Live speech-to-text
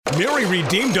Mary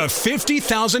redeemed a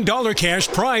 $50,000 cash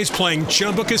prize playing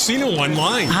Chumba Casino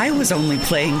online. I was only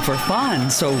playing for fun,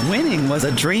 so winning was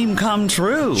a dream come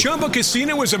true. Chumba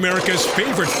Casino is America's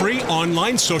favorite free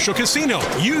online social casino.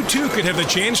 You too could have the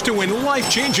chance to win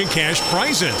life-changing cash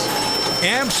prizes.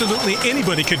 Absolutely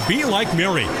anybody could be like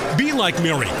Mary. Be like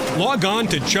Mary. Log on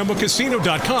to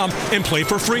ChumbaCasino.com and play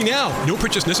for free now. No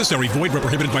purchase necessary. Void where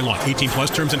prohibited by law. 18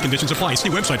 plus terms and conditions apply. See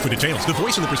website for details. The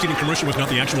voice of the preceding commercial was not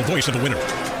the actual voice of the winner.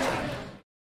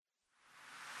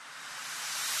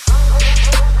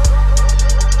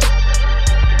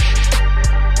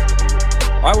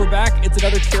 All right, we're back. It's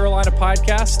another Carolina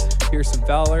podcast. Pearson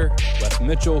Fowler, Wes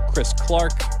Mitchell, Chris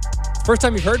Clark. First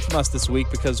time you've heard from us this week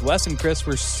because Wes and Chris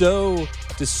were so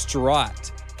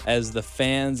distraught as the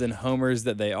fans and homers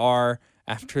that they are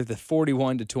after the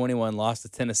 41-21 loss to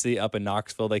Tennessee up in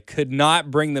Knoxville. They could not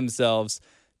bring themselves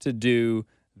to do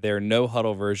their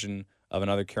no-huddle version of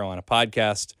another Carolina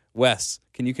podcast. Wes,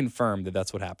 can you confirm that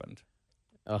that's what happened?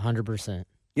 100%.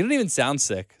 You don't even sound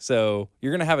sick, so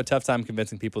you're going to have a tough time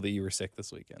convincing people that you were sick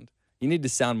this weekend. You need to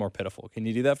sound more pitiful. Can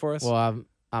you do that for us? Well,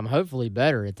 I'm hopefully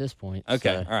better at this point. Okay,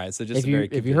 so all right. So just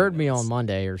if you heard me on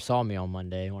Monday or saw me on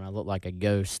Monday when I looked like a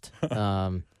ghost,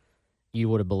 you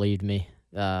would have believed me.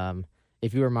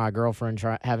 If you were my girlfriend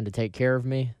having to take care of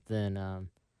me, then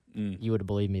you would have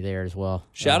believed me there as well.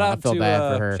 Shout out I feel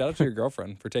bad for her. Shout out to your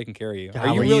girlfriend for taking care of you. God,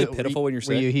 Are you really pitiful when you're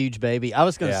sick? Were you a huge baby? I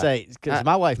was going to say, because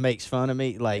my wife makes fun of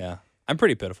me. Like, yeah. I'm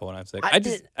pretty pitiful when I'm sick. I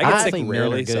get sick think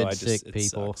rarely, men are so good I just sick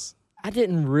people. Sucks. I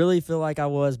didn't really feel like I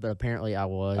was, but apparently I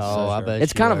was. Oh, so I bet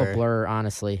it's you kind of were. a blur,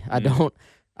 honestly. I don't.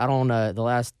 The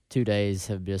last 2 days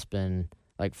have just been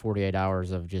like 48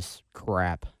 hours of just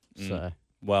crap. So.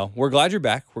 Well, we're glad you're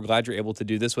back. We're glad you're able to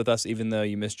do this with us, even though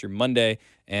you missed your Monday.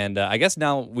 And I guess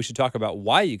now we should talk about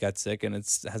why you got sick, and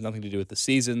it has nothing to do with the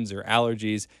seasons or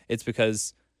allergies. It's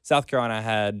because South Carolina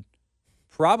had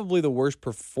probably the worst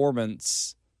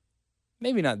performance,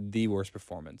 maybe not the worst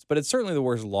performance, but it's certainly the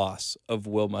worst loss of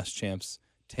Will Muschamp's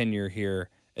tenure here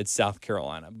at South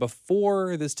Carolina.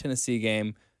 Before this Tennessee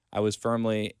game, I was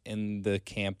firmly in the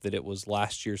camp that it was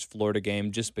last year's Florida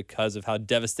game just because of how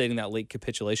devastating that late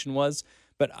capitulation was.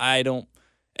 But I don't,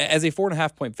 as a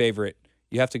 4.5-point favorite,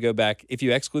 you have to go back. If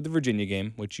you exclude the Virginia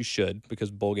game, which you should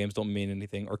because bowl games don't mean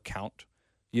anything or count,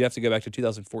 you have to go back to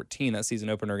 2014, that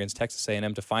season opener against Texas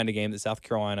A&M, to find a game that South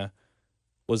Carolina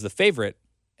was the favorite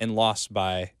and lost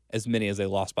by as many as they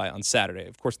lost by on Saturday.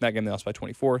 Of course, in that game they lost by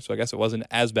 24, so I guess it wasn't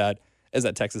as bad as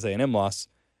that Texas A&M loss.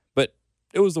 But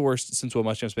it was the worst since Will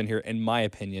Muschamp's been here, in my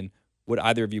opinion. Would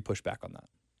either of you push back on that?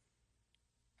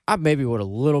 I maybe would a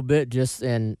little bit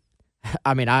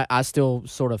I still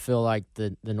sort of feel like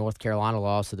the North Carolina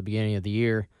loss at the beginning of the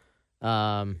year,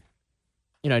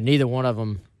 neither one of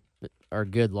them are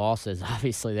good losses.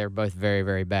 Obviously, they're both very,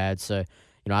 very bad. So,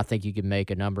 I think you could make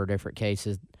a number of different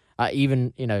cases. I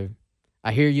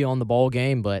hear you on the bowl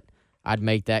game, but I'd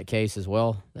make that case as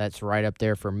well. That's right up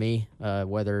there for me,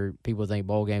 whether people think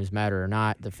bowl games matter or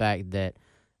not. The fact that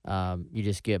you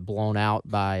just get blown out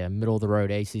by a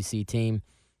middle-of-the-road ACC team,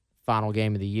 final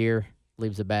game of the year,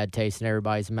 leaves a bad taste in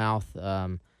everybody's mouth.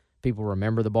 People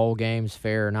remember the bowl games,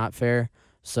 fair or not fair.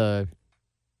 So,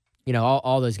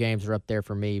 all those games are up there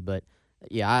for me. But,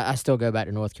 yeah, I still go back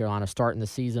to North Carolina. Starting the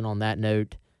season on that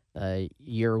note,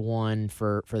 year one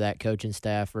for that coaching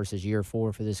staff versus year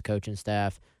 4 for this coaching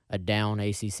staff, a down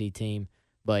ACC team.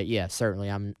 But, yeah, certainly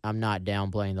I'm not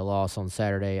downplaying the loss on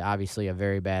Saturday. Obviously a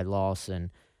very bad loss. And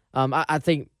I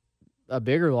think a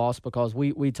bigger loss because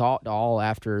we talked all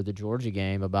after the Georgia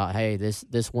game about, hey,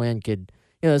 this win could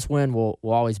 – this win will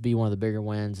always be one of the bigger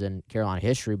wins in Carolina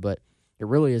history, but it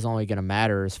really is only going to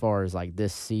matter as far as like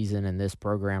this season and this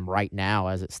program right now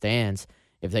as it stands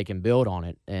if they can build on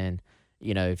it. And,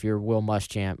 if you're Will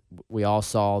Muschamp, we all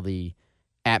saw the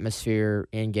atmosphere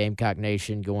in Gamecock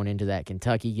Nation going into that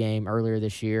Kentucky game earlier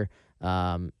this year.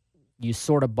 You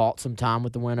sort of bought some time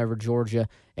with the win over Georgia.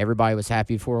 Everybody was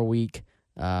happy for a week.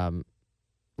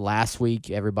 Last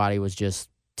week, everybody was just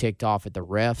ticked off at the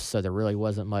refs, so there really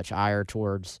wasn't much ire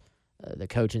towards the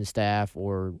coaching staff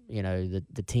or,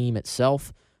 the team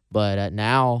itself. But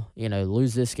now,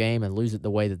 lose this game and lose it the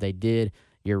way that they did,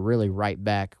 you're really right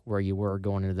back where you were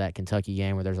going into that Kentucky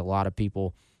game where there's a lot of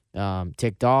people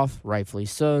ticked off, rightfully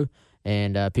so,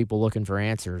 and people looking for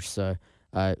answers. So,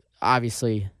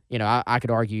 obviously, I could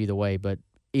argue either way, but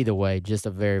either way, just a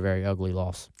very, very ugly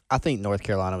loss. I think North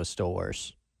Carolina was still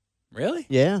worse. Really?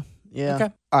 Yeah. Okay.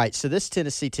 All right, so this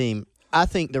Tennessee team, I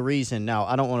think the reason – now,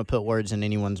 I don't want to put words in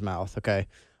anyone's mouth, okay?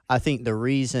 I think the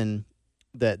reason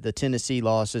that the Tennessee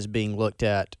loss is being looked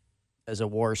at as a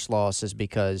worse loss is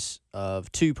because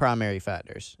of two primary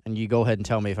factors. And you go ahead and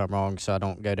tell me if I'm wrong so I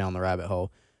don't go down the rabbit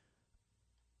hole.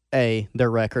 A, their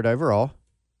record overall.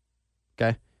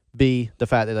 Okay. B, the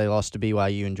fact that they lost to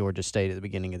BYU and Georgia State at the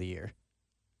beginning of the year.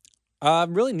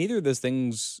 Really, neither of those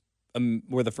things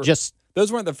were the first.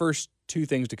 Those weren't the first two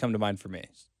things to come to mind for me.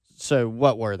 So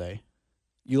what were they?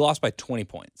 You lost by 20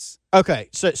 points. Okay,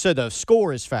 so the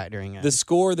score is factoring in. The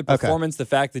score, the performance, the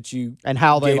fact that you and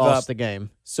how they gave lost up the game.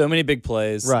 so many big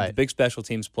plays, right? The big special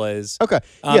teams plays. Okay,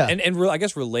 yeah. And I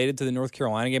guess related to the North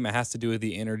Carolina game, it has to do with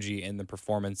the energy and the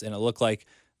performance. And it looked like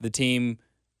the team,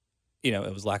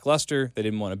 it was lackluster. They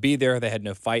didn't want to be there. They had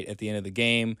no fight at the end of the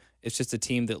game. It's just a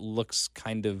team that looks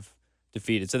kind of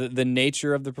defeated. So the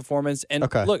nature of the performance. And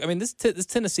look, I mean, this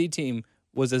Tennessee team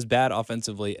was as bad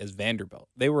offensively as Vanderbilt.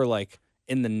 They were like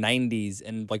in the 90s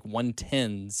and like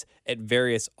 110s at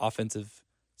various offensive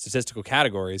statistical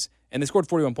categories, and they scored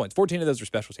 41 points. 14 of those were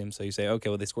special teams, so you say, okay,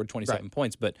 well, they scored 27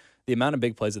 points, but the amount of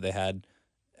big plays that they had,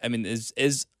 I mean,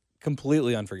 is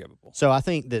completely unforgivable. So I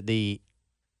think that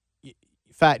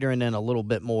factoring in a little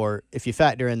bit more, if you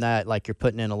factor in that, like you're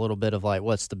putting in a little bit of like,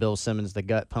 what's the Bill Simmons, the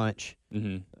gut punch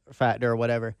factor or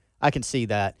whatever, I can see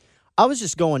that. I was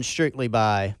just going strictly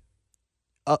by,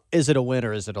 is it a win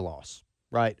or is it a loss?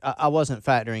 Right, I wasn't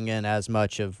factoring in as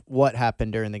much of what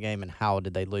happened during the game and how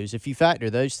did they lose. If you factor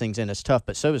those things in, it's tough.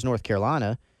 But so is North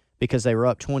Carolina because they were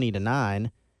up 20-9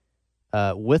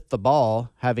 with the ball,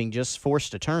 having just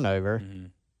forced a turnover,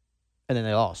 and then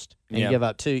they lost. And you give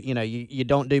up two. You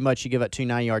don't do much. You give up two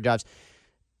 9-yard drives.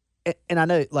 And I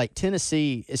know, like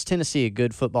Tennessee, is Tennessee a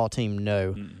good football team?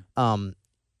 No.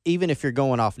 Even if you're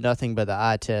going off nothing but the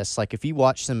eye test, like if you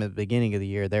watch them at the beginning of the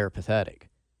year, they're pathetic.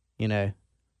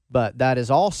 But that is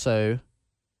also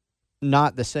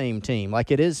not the same team.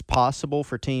 Like, it is possible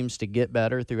for teams to get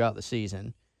better throughout the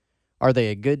season. Are they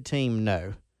a good team?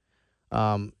 No.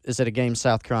 Is it a game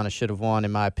South Carolina should have won?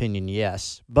 In my opinion,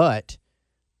 yes. But,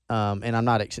 and I'm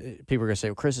not, people are going to say,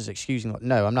 well, Chris is excusing.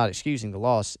 No, I'm not excusing the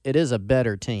loss. It is a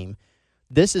better team.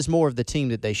 This is more of the team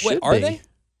that they should be. Are they?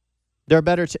 They're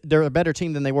a better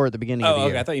team than they were at the beginning of the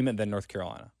year. I thought you meant than North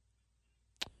Carolina.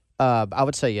 I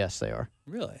would say yes, they are.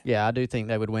 Really? Yeah, I do think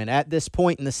they would win at this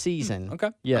point in the season.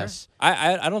 Okay. Yes.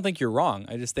 Right. I don't think you're wrong.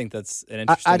 I just think that's an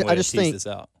interesting way to tease this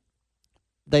out.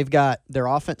 They've got their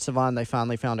offensive line. They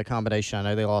finally found a combination. I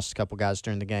know they lost a couple guys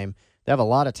during the game. They have a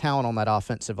lot of talent on that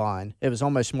offensive line. It was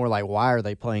almost more like, why are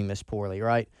they playing this poorly,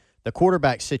 right? The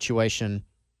quarterback situation,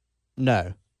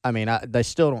 no. I mean, they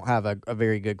still don't have a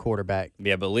very good quarterback.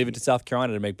 Yeah, but leave it to South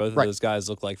Carolina to make both of those guys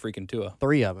look like freaking Tua.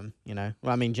 Three of them, Well,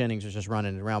 I mean, Jennings was just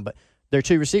running it around, but their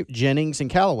two receivers, Jennings and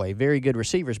Callaway, very good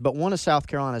receivers. But one of South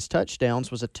Carolina's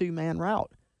touchdowns was a two-man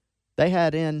route. They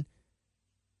had in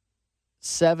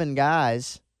 8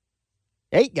 guys,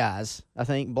 I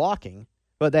think, blocking.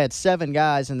 But they had 7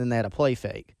 guys, and then they had a play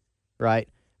fake, right?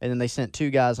 And then they sent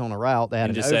 2 guys on a route. They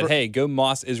had said, hey, go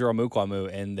Moss Israel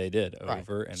Mukwamu, and they did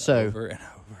over and over and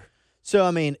over. So,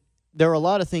 I mean, there were a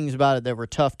lot of things about it that were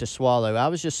tough to swallow. I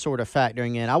was just sort of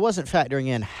factoring in. I wasn't factoring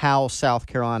in how South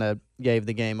Carolina gave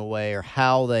the game away or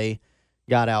how they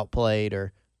got outplayed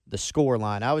or the score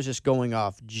line. I was just going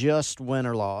off just win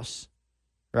or loss,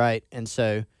 right? And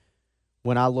so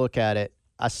when I look at it,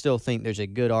 I still think there's a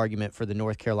good argument for the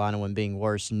North Carolina one being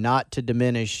worse, not to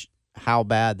diminish how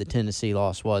bad the Tennessee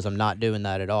loss was. I'm not doing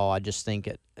that at all. I just think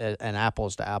an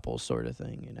apples-to-apples sort of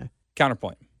thing,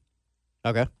 Counterpoint.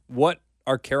 Okay. What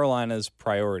are Carolina's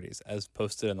priorities as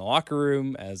posted in the locker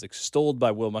room, as extolled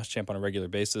by Will Muschamp on a regular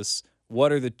basis?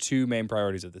 What are the 2 main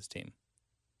priorities of this team?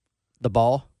 The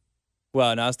ball?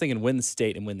 Well, no, I was thinking win the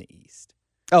state and win the East.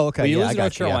 Oh, okay. When you lose the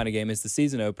North Carolina game, it's the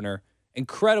season opener.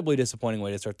 Incredibly disappointing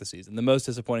way to start the season. The most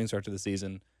disappointing start to the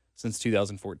season since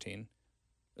 2014. It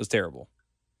was terrible.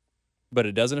 But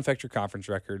it doesn't affect your conference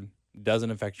record. It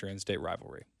doesn't affect your in-state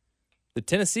rivalry. The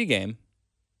Tennessee game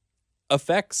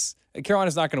affects –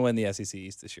 Carolina's not going to win the SEC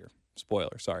East this year.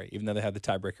 Spoiler, sorry. Even though they have the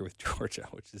tiebreaker with Georgia,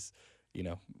 which is,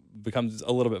 becomes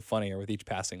a little bit funnier with each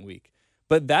passing week.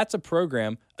 But that's a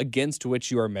program against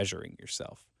which you are measuring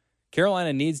yourself.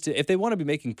 Carolina needs to – if they want to be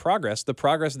making progress, the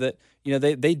progress that,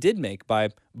 they did make by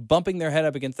bumping their head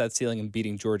up against that ceiling and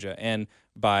beating Georgia and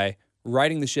by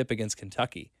riding the ship against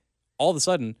Kentucky, all of a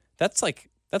sudden –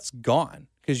 that's gone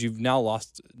because you've now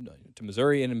lost to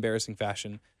Missouri in embarrassing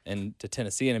fashion and to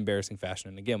Tennessee in embarrassing fashion.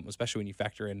 And again, especially when you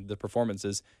factor in the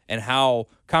performances and how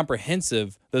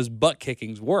comprehensive those butt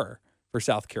kickings were for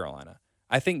South Carolina.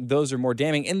 I think those are more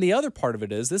damning. And the other part of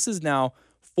it is this is now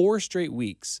 4 straight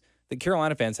weeks that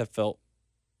Carolina fans have felt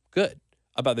good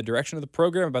about the direction of the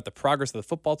program, about the progress of the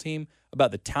football team,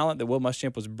 about the talent that Will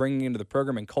Muschamp was bringing into the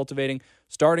program and cultivating,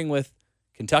 starting with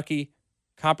Kentucky,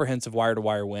 comprehensive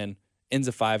wire-to-wire win, ends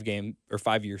a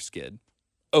 5-year skid.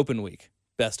 Open week,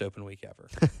 best open week ever.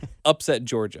 Upset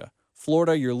Georgia.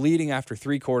 Florida, you're leading after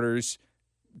 3 quarters.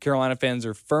 Carolina fans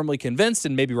are firmly convinced,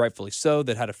 and maybe rightfully so,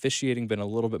 that had officiating been a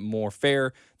little bit more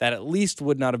fair, that at least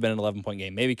would not have been an 11-point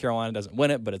game. Maybe Carolina doesn't win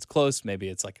it, but it's close. Maybe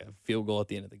it's like a field goal at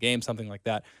the end of the game, something like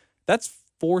that. That's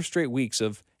 4 straight weeks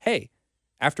of, hey,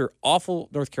 after awful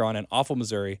North Carolina and awful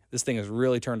Missouri, this thing has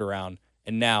really turned around,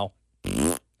 and now,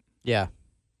 yeah,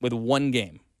 with 1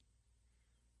 game.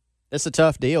 It's a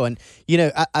tough deal. And,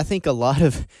 I think a lot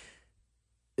of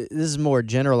 – this is a more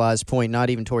generalized point, not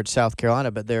even towards South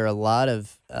Carolina, but there are a lot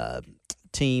of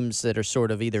teams that are sort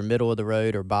of either middle of the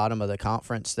road or bottom of the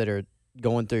conference that are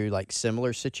going through, like,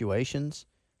 similar situations.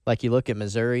 Like, you look at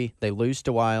Missouri, they lose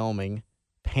to Wyoming,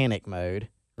 panic mode,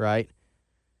 right?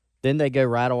 Then they go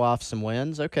rattle off some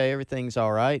wins. Okay, everything's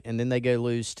all right. And then they go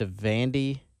lose to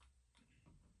Vandy.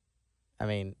 I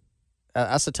mean,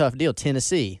 that's a tough deal.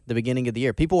 Tennessee, the beginning of the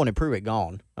year. People want to prove it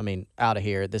gone. I mean, out of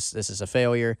here. This is a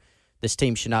failure. This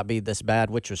team should not be this bad,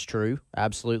 which was true,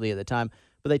 absolutely, at the time.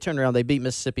 But they turned around. They beat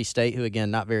Mississippi State, who, again,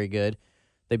 not very good.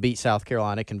 They beat South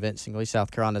Carolina convincingly.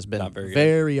 South Carolina's been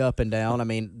very up and down. I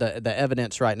mean, the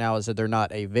evidence right now is that they're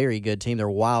not a very good team. They're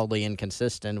wildly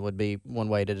inconsistent would be one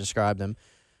way to describe them.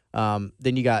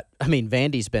 Then you got,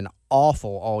 Vandy's been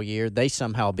awful all year. They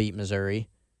somehow beat Missouri.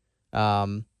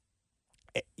 A&M,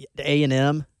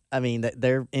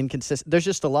 they're inconsistent. There's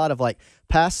just a lot of, like,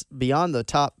 beyond the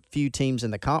top few teams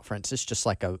in the conference, it's just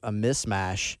like a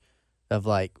mismatch of,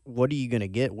 like, what are you going to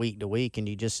get week to week, and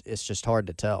it's just hard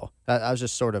to tell. I was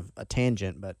just sort of a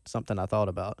tangent, but something I thought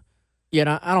about. Yeah, and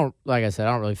I don't, like I said,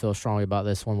 I don't really feel strongly about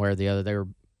this one way or the other.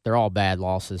 They're all bad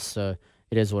losses, so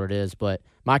it is what it is. But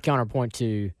my counterpoint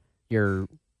to your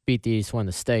beat the East, win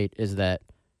the state is that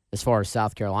as far as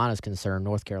South Carolina is concerned,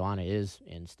 North Carolina is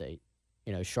in-state.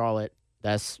 Charlotte,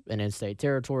 that's an in-state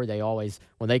territory. They always,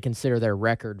 when they consider their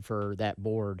record for that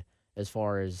board as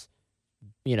far as,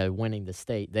 winning the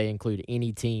state, they include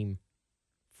any team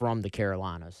from the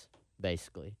Carolinas,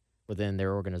 basically, within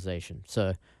their organization.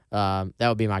 So that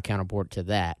would be my counterpart to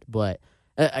that. But,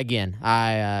 again,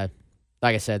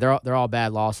 like I said, they're all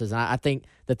bad losses. And I think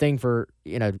the thing for,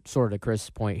 sort of to Chris'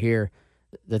 point here,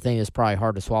 the thing that's probably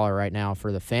hard to swallow right now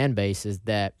for the fan base is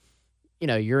that,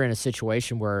 you're in a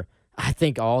situation where I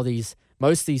think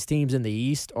most of these teams in the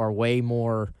East are way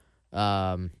more,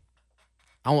 I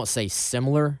won't say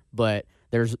similar, but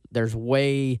there's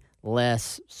way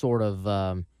less sort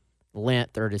of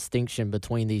length or distinction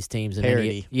between these teams than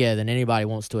anybody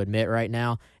wants to admit right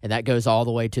now, and that goes all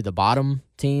the way to the bottom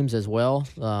teams as well.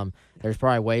 There's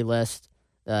probably way less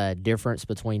difference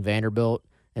between Vanderbilt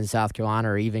and South Carolina,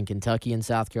 or even Kentucky and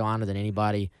South Carolina, than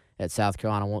anybody at South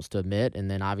Carolina wants to admit. And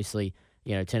then obviously,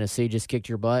 Tennessee just kicked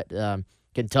your butt.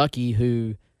 Kentucky,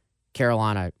 who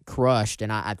Carolina crushed,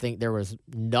 and I think there was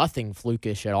nothing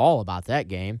flukish at all about that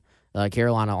game.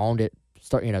 Carolina owned it,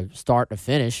 start to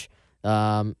finish.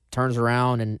 Turns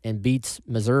around and beats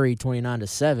Missouri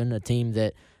 29-7, a team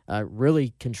that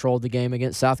really controlled the game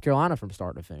against South Carolina from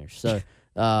start to finish. So,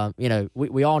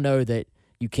 we all know that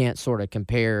you can't sort of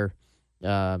compare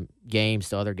games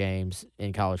to other games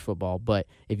in college football. But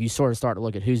if you sort of start to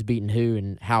look at who's beaten who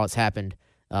and how it's happened,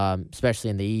 especially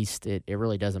in the East, it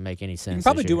really doesn't make any sense. You can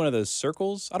probably do one of those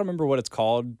circles. I don't remember what it's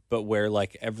called, but where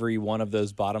like every one of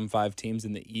those bottom 5 teams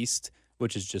in the East,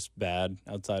 which is just bad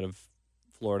outside of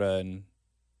Florida and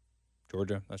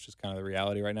Georgia. That's just kind of the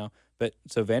reality right now. But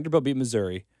so Vanderbilt beat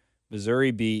Missouri.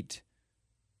 Missouri beat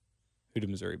 – who did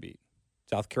Missouri beat?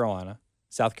 South Carolina.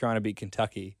 South Carolina beat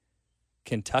Kentucky.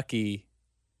 Did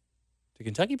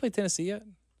Kentucky play Tennessee yet?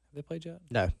 Have they played yet?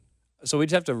 No. So we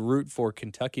just have to root for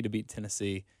Kentucky to beat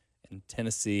Tennessee and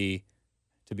Tennessee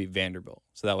to beat Vanderbilt.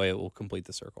 So that way it will complete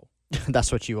the circle.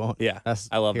 That's what you want. Yeah. That's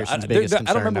I love that. I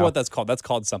don't remember what that's called. That's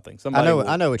called something.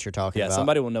 I know what you're talking about. Yeah,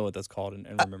 somebody will know what that's called and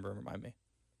remember and remind me.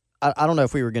 I don't know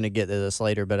if we were going to get to this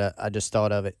later, but I just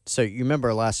thought of it. So you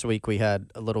remember last week we had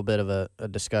a little bit of a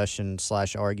discussion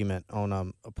 / argument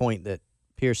on a point that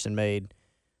Pearson made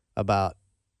about,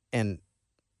 and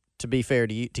to be fair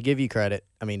to you, to give you credit,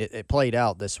 I mean, it played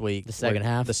out this week. The second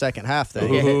half? The second half thing.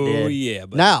 Oh, yeah.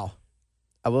 But now,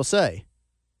 I will say,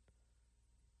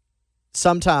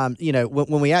 sometimes,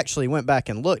 when we actually went back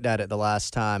and looked at it the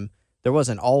last time, there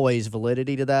wasn't always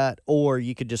validity to that, or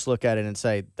you could just look at it and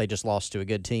say they just lost to a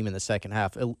good team in the second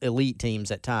half, elite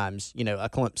teams at times, a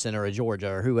Clemson or a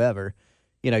Georgia or whoever.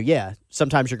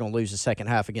 Sometimes you're going to lose the second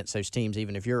half against those teams,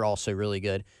 even if you're also really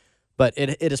good. But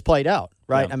it has played out,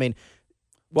 right? Yeah. I mean,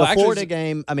 the Florida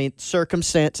game,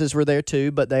 circumstances were there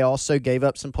too, but they also gave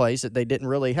up some plays that they didn't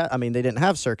really have. I mean, they didn't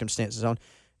have circumstances on.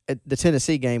 the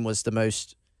Tennessee game was the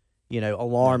most,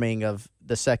 alarming of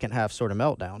the second half sort of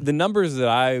meltdown. The numbers that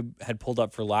I had pulled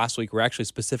up for last week were actually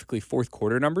specifically fourth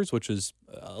quarter numbers, which was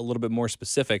a little bit more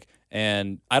specific.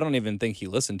 And I don't even think he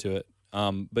listened to it.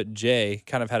 But Jay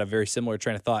kind of had a very similar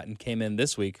train of thought and came in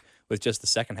this week with just the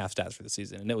second half stats for the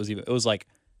season. And it was like,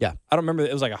 yeah, I don't remember.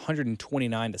 It was like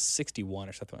 129 to 61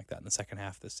 or something like that in the second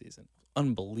half of this season.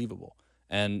 Unbelievable.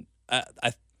 And I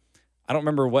don't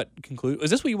remember what conclude. Is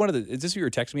this what you wanted? Is this what you were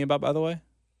texting me about, by the way?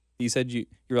 You said you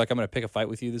were like, I'm going to pick a fight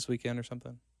with you this weekend or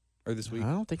something, or this week.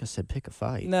 I don't think I said pick a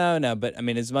fight. No, but I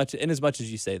mean, as much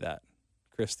as you say that,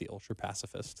 Chris, the ultra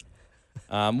pacifist.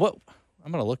 What?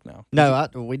 I'm going to look now. No,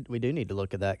 we do need to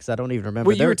look at that because I don't even remember.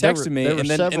 Well, you were texting me, and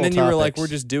then you were like, we're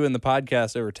just doing the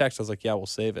podcast over text. I was like, yeah, we'll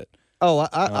save it. Oh,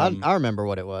 I remember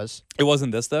what it was. It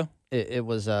wasn't this though. It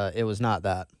was not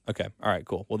that. Okay, all right,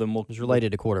 cool. Well, then it was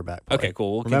related to quarterback play. Okay,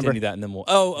 cool. We'll continue that, and then we'll.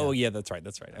 Oh, yeah, that's right.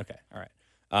 Okay, all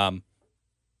right.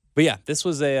 But yeah, this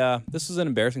was an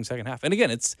embarrassing second half. And again,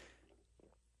 it's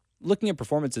looking at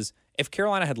performances. If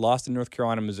Carolina had lost in North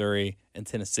Carolina, Missouri, and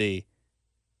Tennessee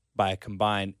by a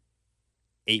combined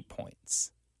 8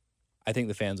 points, I think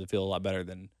the fans would feel a lot better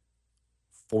than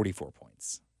 44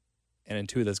 points. And in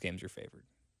 2 of those games, you're favored.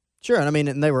 Sure,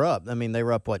 and they were up. They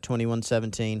were up,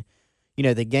 21-17.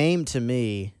 The game to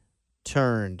me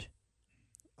turned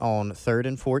on 3rd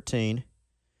and 14.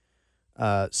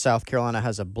 South Carolina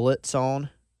has a blitz on.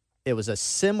 It was a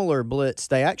similar blitz.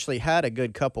 They actually had a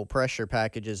good couple pressure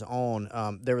packages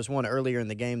on. There was one earlier in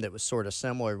the game that was sort of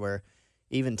similar where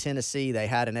even Tennessee, they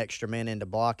had an extra man in to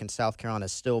block, and South Carolina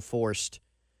still forced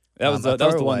that was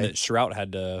the one that Shrout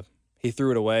had to – he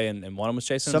threw it away and Wanham was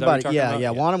chasing him? Somebody, yeah.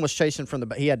 Wanham was chasing from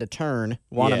the – he had to turn.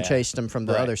 Wanham chased him from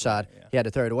the other side. Yeah. He had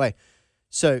to throw it away.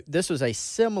 So this was a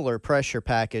similar pressure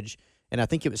package, and I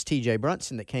think it was T.J.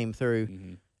 Brunson that came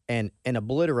through and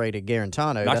obliterated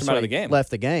Garantano. Knocked him out of the game. Left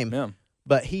the game. Yeah.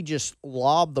 But he just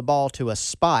lobbed the ball to a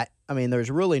spot.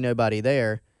 There's really nobody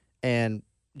there, and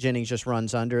Jennings just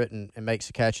runs under it and makes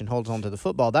a catch and holds on to the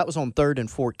football. That was on 3rd and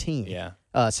 14.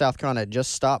 Yeah. South Carolina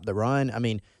just stopped the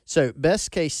run. So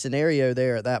best case scenario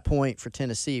there at that point for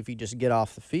Tennessee, if you just get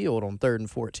off the field on 3rd and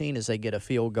 14, is they get a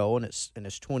field goal and it's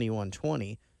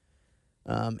 21-20.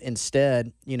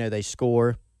 Instead, they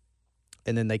score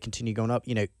and then they continue going up.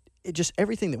 It just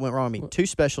everything that went wrong. 2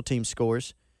 special team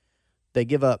scores. They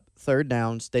give up third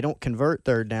downs. They don't convert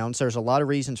third downs. There's a lot of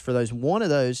reasons for those. One of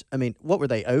those, what were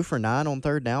they, 0 for 9 on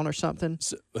third down or something?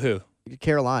 So, who?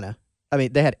 Carolina.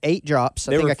 They had 8 drops.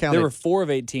 I counted. They were 4 of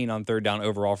 18 on third down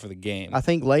overall for the game. I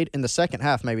think late in the second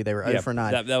half, maybe they were 0 for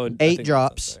 9. That would, 8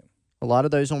 drops. Right. A lot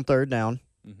of those on third down,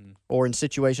 mm-hmm. or in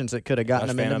situations that could have gotten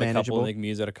them into manageable. Nick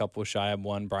Muse had a couple. Shai had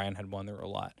one. Brian had one. There were a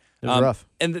lot. It was rough.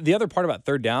 And the other part about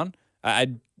third down,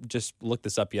 I just looked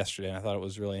this up yesterday, and I thought it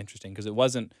was really interesting because it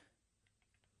was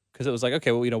like,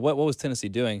 okay, well, what was Tennessee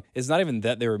doing? It's not even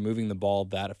that they were moving the ball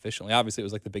that efficiently. Obviously, it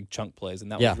was like the big chunk plays,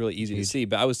 and that was really easy to see.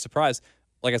 But I was surprised.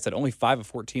 Like I said, only 5 of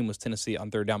 14 was Tennessee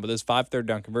on third down. But those 5 third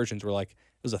down conversions were like,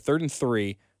 it was a 3rd and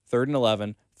 3, 3rd and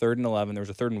 11, 3rd and 11. There was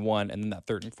a 3rd and 1, and then that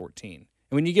 3rd and 14. And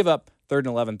when you give up 3rd and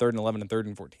 11, 3rd and 11, and 3rd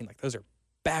and 14, like those are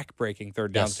back-breaking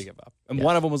third downs to give up. And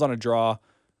one of them was on a draw.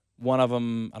 One of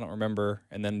them, I don't remember.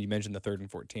 And then you mentioned the 3rd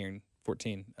and 14.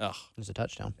 Ugh. It was a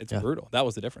touchdown. It's brutal. That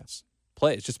was the difference.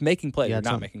 Plays, just making plays or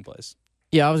not making plays.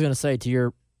 Yeah, I was going to say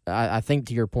I think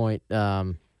to your point,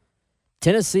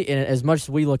 Tennessee, and as much as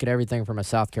we look at everything from a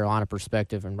South Carolina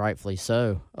perspective, and rightfully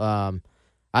so,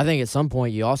 I think at some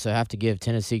point you also have to give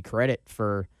Tennessee credit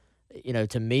for,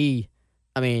 to me,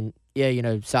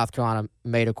 South Carolina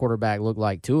made a quarterback look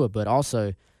like Tua, but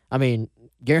also,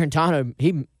 Garantano,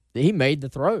 he made the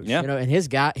throws, and his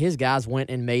guys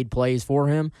went and made plays for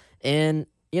him, and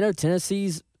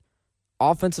Tennessee's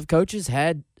offensive coaches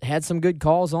had some good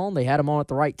calls on. They had them on at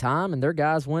the right time, and their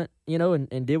guys went,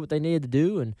 and did what they needed to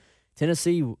do. And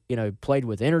Tennessee, played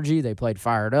with energy. They played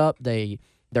fired up.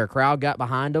 Their crowd got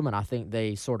behind them, and I think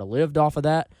they sort of lived off of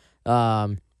that.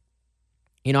 I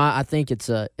think it's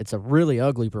a really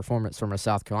ugly performance from a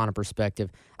South Carolina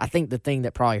perspective. I think the thing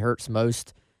that probably hurts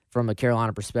most from a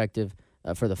Carolina perspective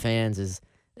for the fans is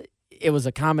it was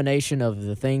a combination of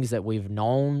the things that we've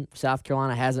known South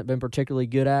Carolina hasn't been particularly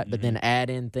good at, but then add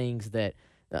in things that,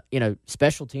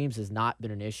 special teams has not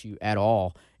been an issue at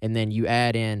all. And then you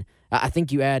add in, I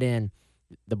think you add in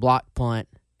the block punt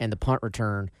and the punt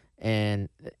return, and,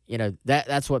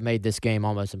 that's what made this game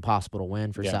almost impossible to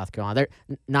win for South Carolina.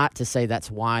 Not to say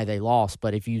that's why they lost,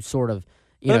 but if you sort of,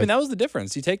 that was the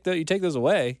difference. You take those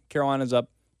away, Carolina's up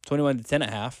 21-10 at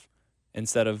half.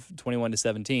 instead of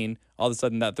 21-17, all of a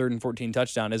sudden that 3rd and 14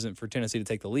 touchdown isn't for Tennessee to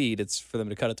take the lead. It's for them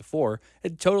to cut it to 4.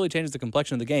 It totally changes the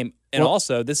complexion of the game. And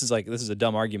also, this is a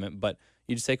dumb argument, but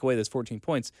you just take away those 14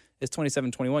 points. It's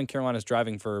 27-21. Carolina's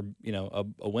driving for,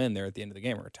 a win there at the end of the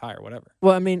game or a tie or whatever.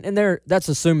 Well, I mean, and that's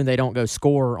assuming they don't go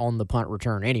score on the punt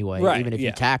return anyway. Right, even if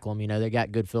you tackle them, they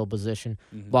got good field position,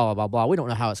 blah, blah, blah, blah. We don't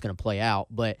know how it's going to play out.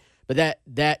 But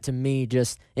that to me,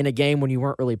 just in a game when you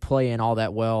weren't really playing all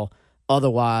that well,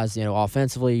 otherwise,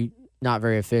 offensively, not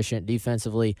very efficient,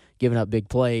 defensively, giving up big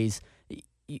plays,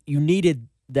 you needed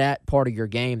that part of your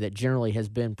game that generally has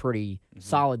been pretty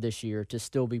solid this year to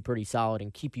still be pretty solid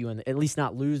and keep you at least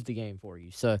not lose the game for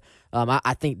you. So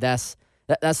I think that's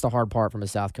the hard part from a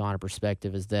South Carolina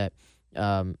perspective is that,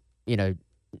 if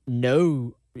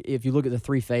you look at the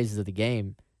 3 phases of the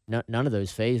game, none of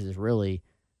those phases really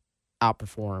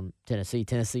outperform Tennessee.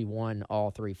 Tennessee won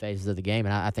all 3 phases of the game,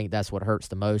 and I think that's what hurts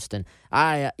the most. And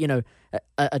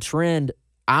a trend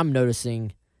I'm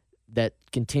noticing that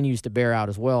continues to bear out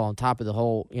as well on top of the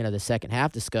whole, the second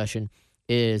half discussion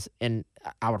is, and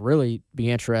I would really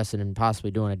be interested in possibly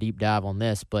doing a deep dive on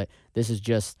this, but this is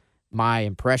just my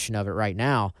impression of it right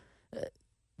now.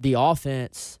 The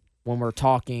offense, when we're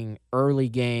talking early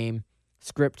game,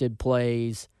 scripted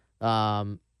plays,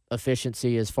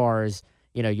 efficiency as far as,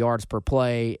 yards per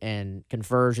play and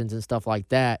conversions and stuff like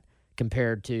that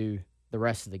compared to the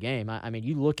rest of the game. I mean,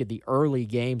 you look at the early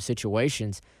game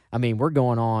situations. I mean, we're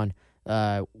going on,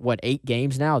 8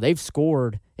 games now? They've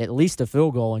scored at least a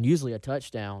field goal and usually a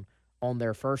touchdown on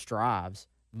their first drives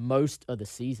most of the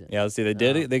season. Yeah, let's see. They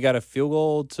did it. They got a field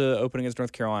goal to open against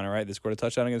North Carolina, right? They scored a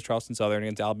touchdown against Charleston Southern.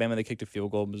 Against Alabama, they kicked a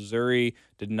field goal. Missouri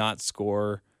did not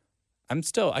score. I'm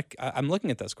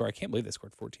looking at that score. I can't believe they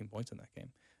scored 14 points in that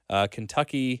game.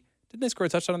 Kentucky, didn't they score a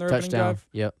touchdown on their opening drive?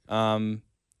 Yep.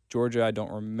 Georgia, I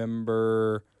don't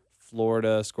remember.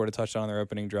 Florida scored a touchdown on their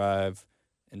opening drive.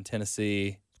 And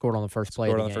Tennessee scored on the first play.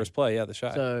 Scored on the first play, the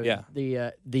shot. So yeah.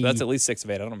 So that's at least 6 of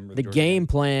 8. I don't remember the game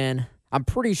plan. I'm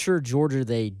pretty sure Georgia,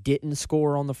 they didn't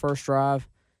score on the first drive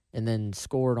and then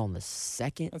scored on the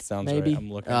second. That sounds maybe. right.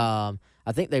 I'm looking.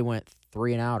 I think they went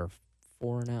 3 and out or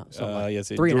 4 and out. Yes,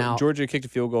 3 and out. Georgia kicked a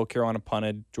field goal. Carolina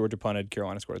punted. Georgia punted.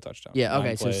 Carolina scored a touchdown. Yeah, okay.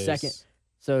 9 So plays, second.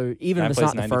 So even if it's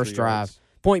plays, not the first drive,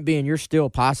 point being you're still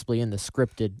possibly in the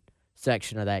scripted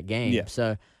section of that game. Yeah.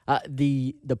 So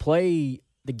the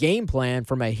game plan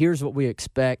from here's what we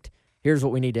expect, here's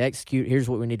what we need to execute, here's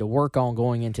what we need to work on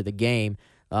going into the game.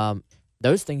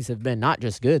 Those things have been not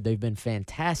just good, they've been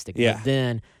fantastic. Yeah. But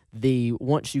then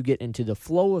once you get into the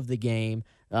flow of the game,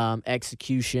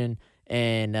 execution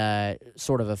and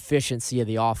sort of efficiency of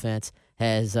the offense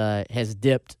has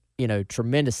dipped,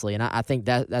 tremendously. And I think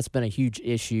that's been a huge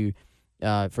issue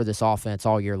for this offense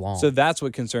all year long. So that's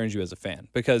what concerns you as a fan,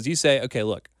 because you say, okay,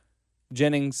 look,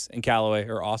 Jennings and Callaway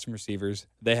are awesome receivers.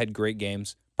 They had great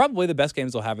games, probably the best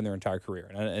games they'll have in their entire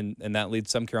career. And that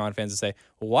leads some Carolina fans to say,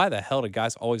 well, why the hell do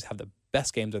guys always have the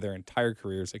best games of their entire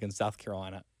careers against South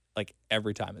Carolina, like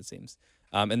every time it seems?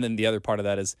 And then the other part of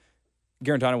that is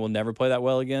Guarantano will never play that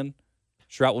well again.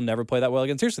 Stroud will never play that well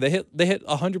again. Seriously, they hit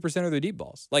 100% of their deep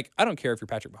balls. Like, I don't care if you're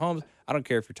Patrick Mahomes. I don't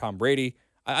care if you're Tom Brady.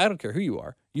 I don't care who you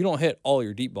are. You don't hit all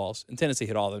your deep balls. And Tennessee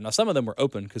hit all of them. Now, some of them were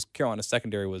open because Carolina's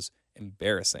secondary was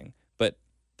embarrassing. But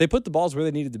they put the balls where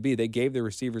they needed to be. They gave their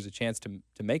receivers a chance to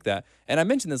make that. And I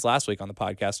mentioned this last week on the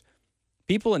podcast.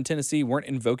 People in Tennessee weren't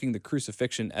invoking the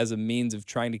crucifixion as a means of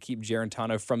trying to keep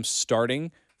Guarantano from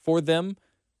starting for them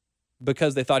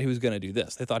because they thought he was going to do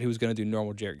this. They thought he was going to do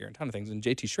normal Jarrett Guarantano things. And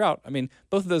JT Shrout, I mean,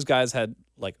 both of those guys had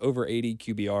like over 80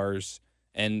 QBRs,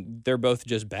 and they're both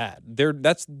just bad.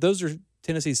 Those are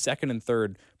Tennessee's second and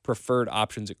third preferred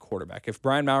options at quarterback. If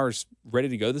Brian Maurer's ready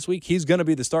to go this week, he's going to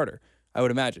be the starter, I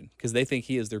would imagine, because they think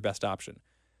he is their best option.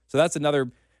 So that's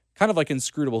another kind of like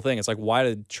inscrutable thing. It's like, why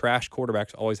do trash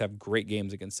quarterbacks always have great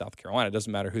games against South Carolina? It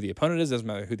doesn't matter who the opponent is, doesn't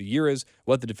matter who the year is,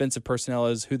 what the defensive personnel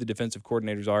is, who the defensive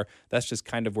coordinators are. That's just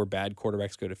kind of where bad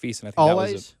quarterbacks go to feast. And I think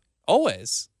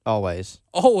Always?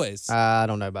 Always. I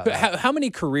don't know about that. How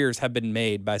many careers have been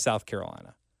made by South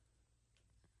Carolina?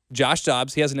 Josh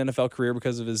Dobbs, he has an NFL career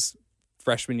because of his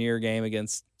freshman year game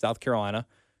against South Carolina.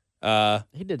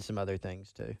 He did some other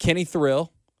things too. Kenny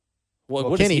Thrill.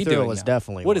 What Kenny is he Thrill doing was now?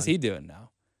 definitely What one. is he doing now?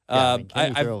 Yeah,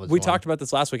 Kenny Thrill was we one. talked about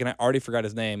this last week, and I already forgot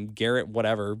his name. Garrett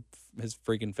whatever, his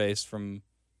freaking face from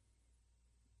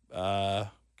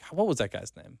what was that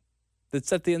guy's name that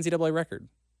set the NCAA record?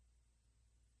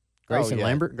 Grayson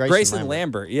Lambert? Grayson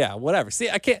Lambert. Yeah, whatever. See,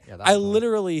 I can't. Yeah, I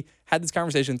literally had this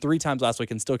conversation 3 times last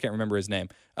week and still can't remember his name.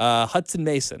 Hudson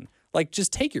Mason. Like,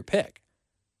 just take your pick.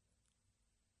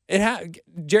 Jarrett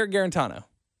Guarantano.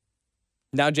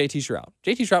 Now JT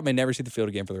Shrout may never see the field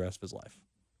again for the rest of his life.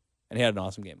 And he had an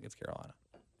awesome game against Carolina.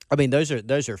 I mean, those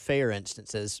are fair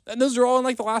instances. And those are all in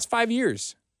like the last 5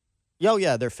 years. Oh,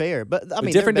 yeah, they're fair. But, I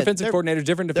mean, different defensive coordinators,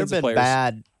 different defensive players.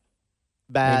 Bad.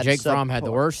 I mean, Jake Fromm had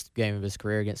the worst game of his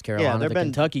career against Carolina. The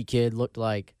Kentucky kid looked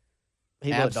like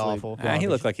he looked awful. He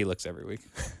looked like he looks every week.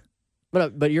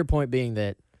 But your point being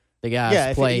that the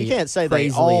guys you can't say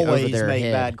they always make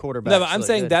bad quarterbacks. No, but I'm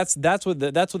saying that's what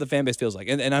the fan base feels like,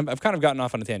 and I've kind of gotten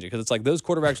off on a tangent because it's like those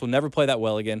quarterbacks will never play that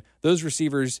well again. Those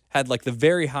receivers had like the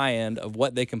very high end of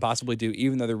what they can possibly do,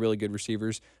 even though they're really good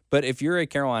receivers. But if you're a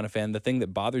Carolina fan, the thing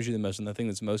that bothers you the most and the thing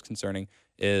that's most concerning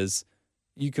is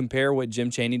you compare what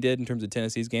Jim Chaney did in terms of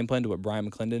Tennessee's game plan to what Brian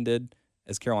McClendon did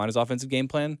as Carolina's offensive game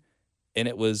plan, and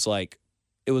it was like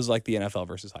the NFL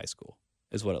versus high school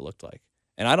is what it looked like.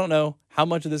 And I don't know how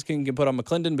much of this can get put on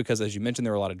McClendon because, as you mentioned,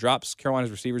 there were a lot of drops.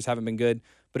 Carolina's receivers haven't been good.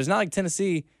 But it's not like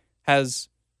Tennessee has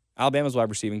Alabama's wide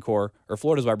receiving core or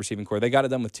Florida's wide receiving core. They got it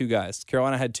done with 2 guys.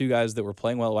 Carolina had 2 guys that were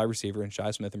playing well at wide receiver, and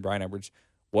Shi Smith and Brian Edwards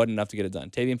wasn't enough to get it done.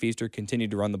 Tavian Feaster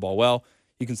continued to run the ball well.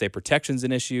 You can say protection's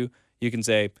an issue. You can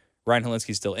say Ryan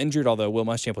Helinski's still injured, although Will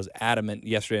Muschamp was adamant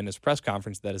yesterday in his press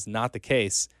conference that is not the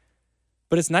case.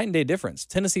 But it's night and day difference.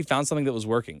 Tennessee found something that was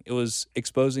working. It was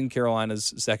exposing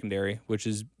Carolina's secondary, which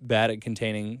is bad at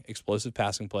containing explosive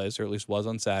passing plays, or at least was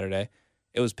on Saturday.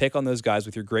 It was pick on those guys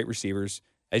with your great receivers.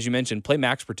 As you mentioned, play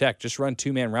max protect. Just run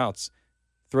 2-man routes.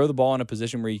 Throw the ball in a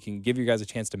position where you can give your guys a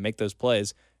chance to make those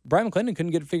plays. Brian McClendon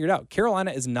couldn't get it figured out.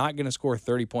 Carolina is not going to score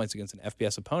 30 points against an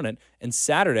FBS opponent, and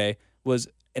Saturday was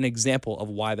an example of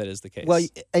why that is the case. Well,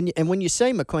 and when you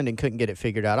say McClendon couldn't get it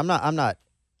figured out,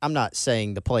 I'm not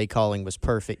saying the play calling was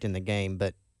perfect in the game,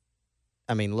 but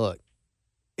I mean, look,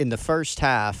 in the first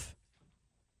half,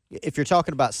 if you're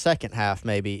talking about second half,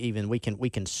 maybe even we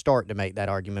can start to make that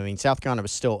argument. I mean, South Carolina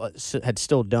was had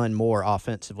still done more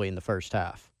offensively in the first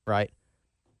half, right?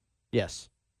 Yes,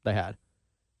 they had.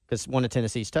 Because one of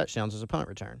Tennessee's touchdowns was a punt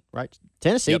return, right?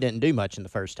 Tennessee didn't do much in the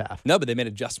first half. No, but they made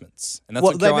adjustments, and that's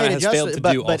what Carolina has failed to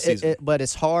do all season. But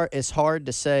it's hard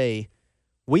to say.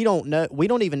 We don't know. We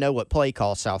don't even know what play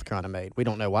call South Carolina made. We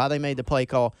don't know why they made the play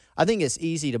call. I think it's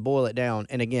easy to boil it down.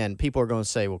 And again, people are going to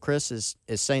say, "Well, Chris is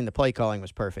saying the play calling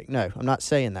was perfect." No, I'm not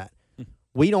saying that.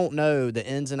 We don't know the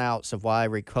ins and outs of why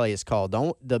every play is called.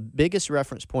 The biggest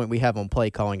reference point we have on play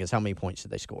calling is how many points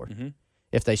did they score. Mm-hmm.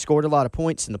 If they scored a lot of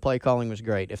points, then the play calling was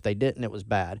great. If they didn't, it was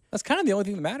bad. That's kind of the only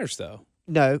thing that matters, though.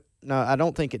 No, I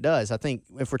don't think it does. I think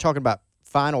if we're talking about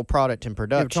final product and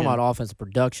production. If you're talking about offensive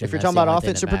production. If you're talking about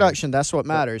offensive production, that's what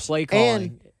matters. Play calling.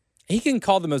 And he can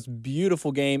call the most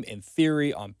beautiful game in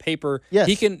theory on paper. Yes.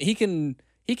 He can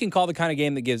call the kind of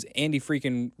game that gives Andy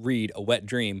freaking Reid a wet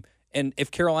dream. And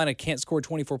if Carolina can't score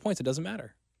 24 points, it doesn't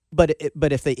matter. But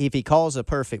if he calls a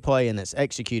perfect play and it's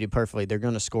executed perfectly, they're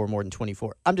going to score more than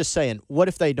 24. I'm just saying, what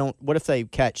if they don't? What if they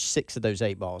catch 6 of those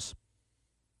 8 balls?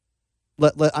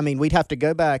 I mean, we'd have to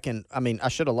go back and I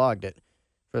should have logged it.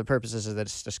 For the purposes of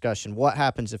this discussion, what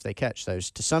happens if they catch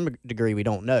those? To some degree, we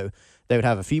don't know. They would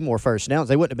have a few more first downs.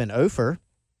 They wouldn't have been 0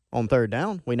 on third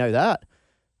down. We know that.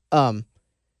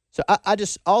 So I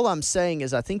just all I'm saying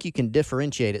is I think you can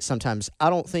differentiate it sometimes. I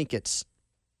don't think it's,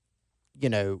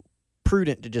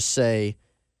 prudent to just say,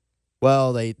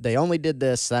 well, they only did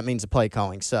this, so that means the play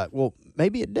calling sucked. Well,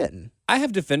 maybe it didn't. I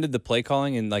have defended the play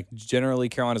calling and generally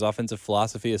Carolina's offensive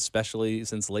philosophy, especially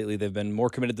since lately they've been more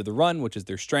committed to the run, which is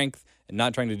their strength, and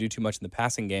not trying to do too much in the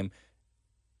passing game.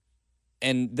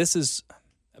 And this is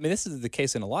the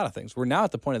case in a lot of things. We're now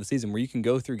at the point of the season where you can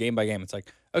go through game by game. It's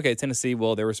like, okay, Tennessee,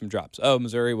 well, there were some drops. Oh,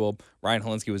 Missouri, well, Ryan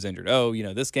Helinski was injured. Oh,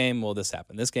 this game, well, this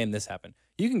happened. This game, this happened.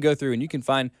 You can go through and you can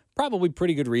find probably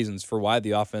pretty good reasons for why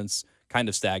the offense kind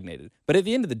of stagnated. But at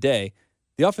the end of the day,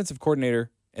 the offensive coordinator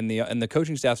and the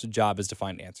coaching staff's job is to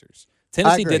find answers.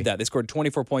 Tennessee did that. They scored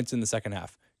 24 points in the second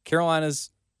half. Carolina's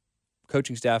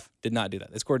coaching staff did not do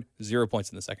that. They scored 0 points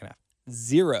in the second half.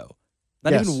 0.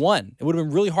 Not even 1. It would have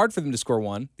been really hard for them to score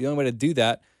 1. The only way to do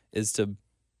that is to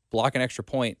block an extra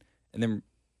point and then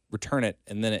return it,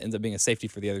 and then it ends up being a safety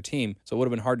for the other team. So it would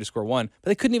have been hard to score 1, but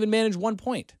they couldn't even manage 1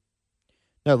 point.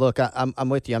 No, look, I'm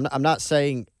with you. I'm not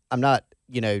saying I'm not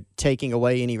taking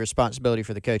away any responsibility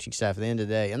for the coaching staff at the end of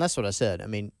the day, and that's what I said. I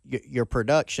mean, your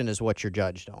production is what you're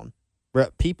judged on.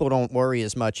 People don't worry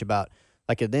as much about,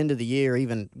 like, at the end of the year,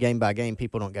 even game by game,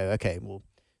 people don't go, okay, well,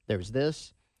 there was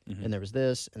this, and there was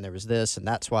this, and there was this, and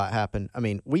that's why it happened. I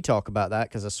mean, we talk about that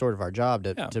because it's sort of our job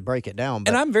to break it down.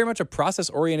 But, and I'm very much a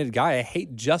process-oriented guy. I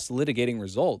hate just litigating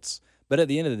results. But at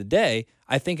the end of the day,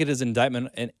 I think it is an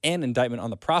indictment on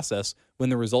the process when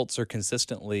the results are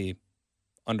consistently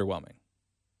underwhelming.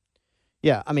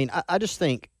 Yeah, I mean, I just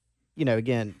think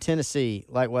again, Tennessee,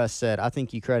 like Wes said, I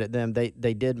think you credit them.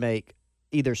 They did make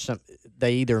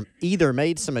either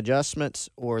made some adjustments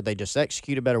or they just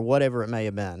executed better, whatever it may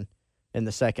have been in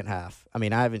the second half. I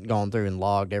mean, I haven't gone through and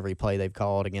logged every play they've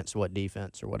called against what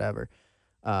defense or whatever.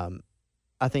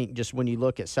 I think just when you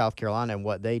look at South Carolina and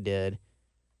what they did,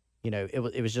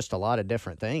 it was just a lot of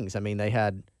different things. I mean, they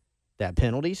had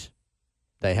penalties.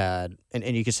 They had,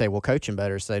 and you could say, well, coaching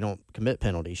better so they don't commit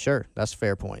penalties. Sure, that's a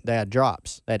fair point. They had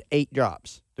drops. They had 8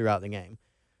 drops throughout the game.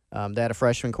 They had a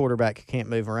freshman quarterback who can't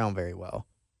move around very well.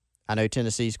 I know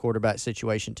Tennessee's quarterback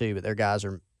situation too, but their guys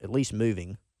are at least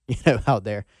moving, out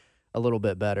there a little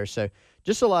bit better. So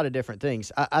just a lot of different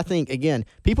things. I think, again,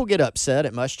 people get upset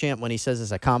at Muschamp when he says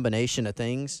it's a combination of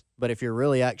things, but if you're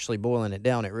really actually boiling it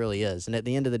down, it really is. And at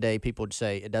the end of the day, people would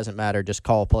say it doesn't matter, just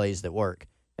call plays that work.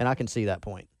 And I can see that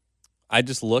point. I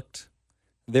just looked.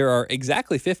 There are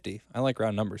exactly 50. I like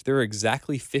round numbers. There are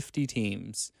exactly 50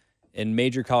 teams in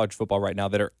major college football right now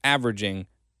that are averaging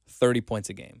 30 points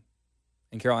a game.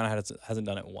 And Carolina hasn't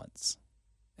done it once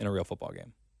in a real football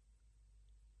game.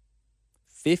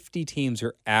 50 teams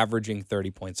are averaging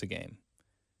 30 points a game.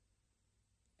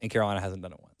 And Carolina hasn't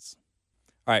done it once.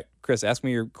 All right, Chris, ask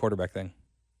me your quarterback thing.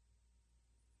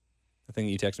 The thing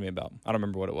that you texted me about. I don't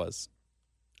remember what it was.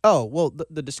 Oh, well,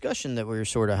 the discussion that we were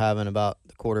sort of having about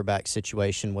the quarterback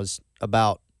situation was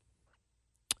about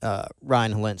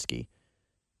Ryan Helinski.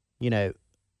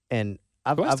 And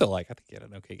I think he had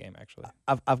an okay game, actually.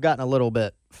 I've gotten a little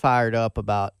bit fired up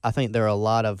about, I think there are a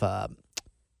lot of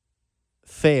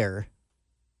fair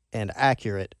and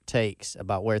accurate takes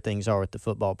about where things are with the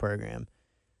football program.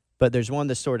 But there's one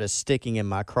that's sort of sticking in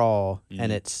my craw,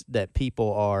 and it's that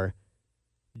people are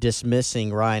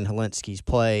dismissing Ryan Helinski's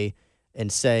play and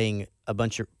saying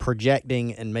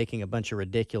projecting and making a bunch of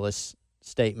ridiculous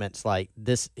statements like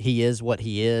this, he is what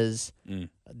he is.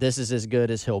 This is as good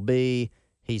as he'll be.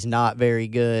 He's not very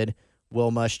good.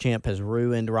 Will Muschamp has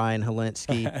ruined Ryan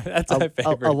Helinski. That's my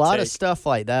favorite a lot take. of stuff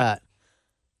like that.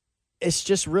 It's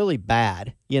just really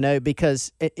bad,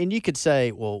 because, and you could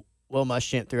say, well, Will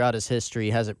Muschamp throughout his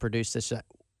history hasn't produced this.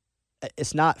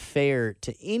 It's not fair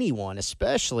to anyone,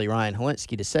 especially Ryan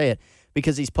Helinski, to say it,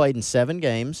 because he's played in 7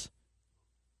 games.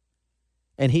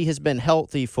 And he has been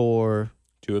healthy for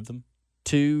 2 of them,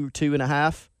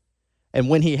 2.5. And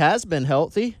when he has been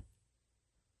healthy,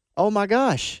 oh my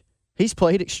gosh, he's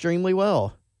played extremely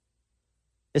well.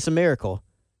 It's a miracle.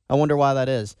 I wonder why that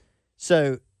is.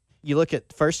 So you look at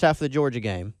the first half of the Georgia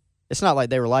game. It's not like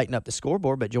they were lighting up the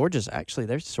scoreboard, but Georgia's actually,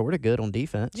 they're sort of good on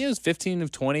defense. Yeah, it was 15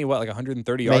 of 20, like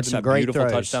 130 yards and that beautiful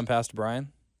touchdown pass to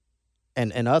Brian.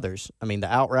 And others. I mean,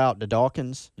 the out route to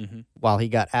Dawkins, while he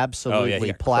got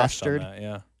absolutely plastered.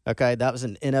 That. Okay, that was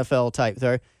an NFL-type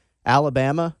throw.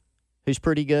 Alabama, who's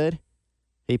pretty good.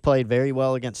 He played very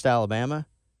well against Alabama,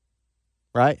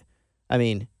 right? I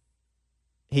mean,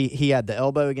 he had the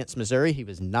elbow against Missouri. He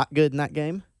was not good in that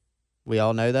game. We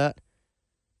all know that.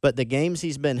 But the games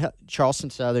he's been – Charleston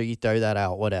Southern, you throw that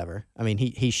out, whatever. I mean,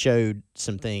 he showed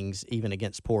some things even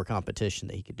against poor competition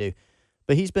that he could do.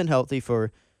 But he's been healthy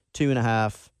for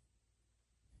 2.5,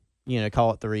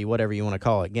 call it 3, whatever you want to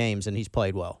call it, games, and he's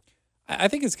played well. I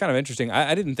think it's kind of interesting.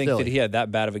 I didn't think that he had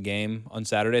that bad of a game on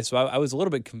Saturday, so I was a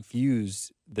little bit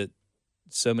confused that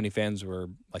so many fans were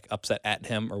like upset at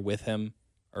him or with him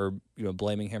or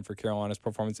blaming him for Carolina's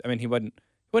performance. I mean, he wasn't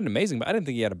amazing, but I didn't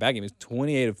think he had a bad game. He was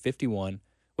 28 of 51,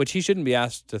 which he shouldn't be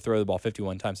asked to throw the ball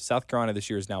 51 times. So South Carolina this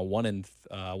year is now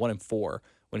 1-4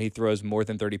 when he throws more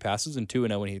than 30 passes and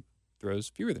 2-0 when he throws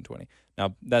fewer than 20.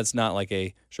 Now, that's not like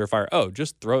a surefire,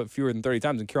 just throw it fewer than 30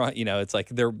 times. And Carolina, it's like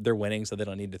they're winning, so they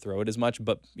don't need to throw it as much.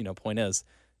 But, point is,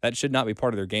 that should not be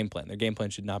part of their game plan. Their game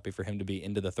plan should not be for him to be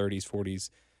into the 30s,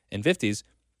 40s, and 50s.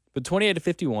 But 28 to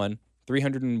 51,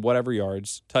 300 and whatever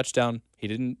yards, touchdown. He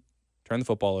didn't turn the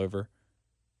football over.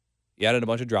 He added a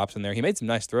bunch of drops in there. He made some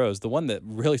nice throws. The one that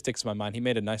really sticks in my mind, he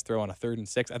made a nice throw on a 3rd and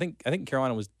 6. I think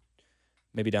Carolina was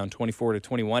maybe down 24 to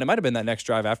 21. It might have been that next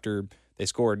drive after they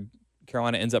scored.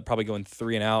 Carolina ends up probably going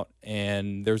 3 and out,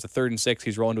 and there's a 3rd and 6.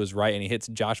 He's rolling to his right, and he hits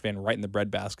Josh Vann right in the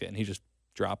breadbasket, and he just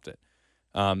dropped it.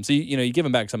 So you give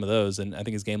him back some of those, and I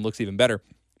think his game looks even better.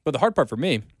 But the hard part for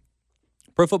me,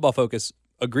 Pro Football Focus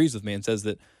agrees with me and says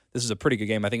that this is a pretty good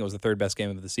game. I think it was the 3rd best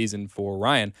game of the season for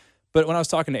Ryan. But when I was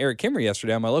talking to Eric Kimmery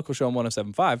yesterday on my local show on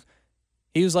 107.5,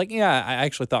 he was like, yeah, I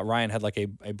actually thought Ryan had like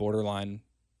a borderline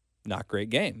not great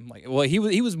game. Like, well,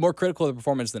 he was more critical of the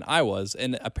performance than I was,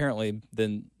 and apparently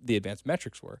than the advanced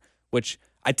metrics were, which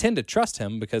I tend to trust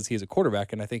him because he's a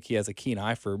quarterback, and I think he has a keen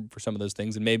eye for some of those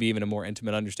things, and maybe even a more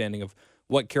intimate understanding of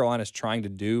what Carolina's trying to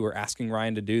do or asking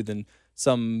Ryan to do than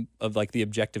some of like the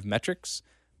objective metrics.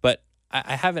 But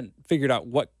I haven't figured out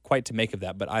what quite to make of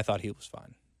that, but I thought he was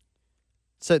fine.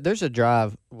 So there's a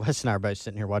drive. Wes and I are both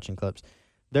sitting here watching clips.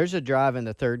 There's a drive in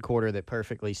the third quarter that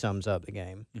perfectly sums up the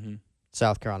game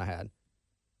South Carolina had.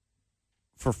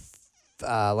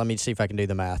 Let me see if I can do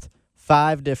the math.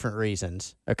 5 different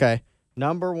reasons. Okay.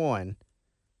 Number one,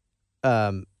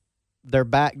 they're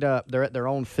backed up. They're at their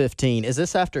own 15. Is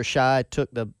this after Shai took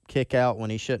the kick out when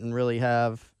he shouldn't really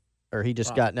have, or he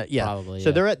just got – yeah. Probably,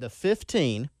 so they're at the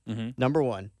 15, number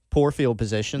one, poor field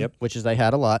position, which is they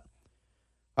had a lot.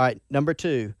 All right, number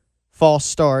 2, false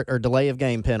start or delay of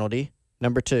game penalty.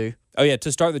 Number 2. Oh, yeah,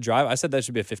 to start the drive, I said that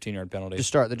should be a 15-yard penalty. To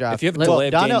start the drive. If you have a delay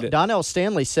of game Donnell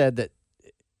Stanley said that,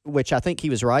 which I think he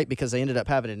was right because they ended up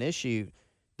having an issue.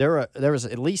 There was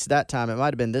at least that time, it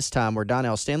might have been this time, where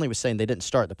Donnell Stanley was saying they didn't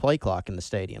start the play clock in the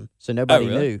stadium. So nobody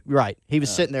knew. Right. He was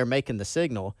sitting there making the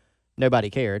signal. Nobody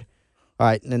cared. All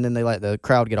right, and then they let the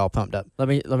crowd get all pumped up. Let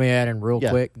me add in real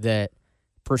quick that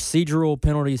procedural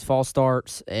penalties, false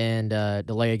starts, and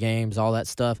delay of games, all that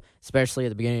stuff, especially at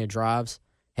the beginning of drives,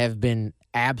 have been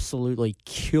absolutely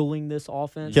killing this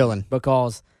offense.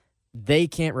 Because they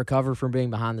can't recover from being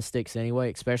behind the sticks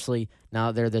anyway, especially now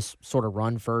that they're this sort of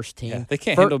run-first team. Yeah, they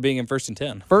can't handle being in 1st and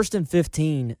 10. 1st and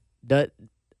 15,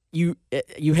 you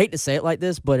hate to say it like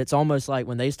this, but it's almost like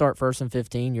when they start 1st and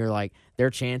 15, you're like, their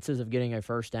chances of getting a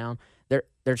first down,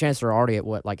 their chances are already at,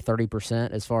 what, like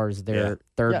 30% as far as their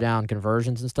third down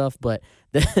conversions and stuff. But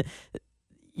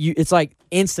it's like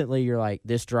instantly you're like,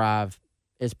 this drive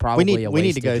is probably a wasted drive. We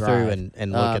need to go through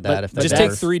and look at that. Just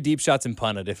take 3 deep shots and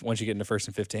punt it once you get into 1st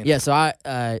and 15. Yeah, so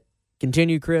I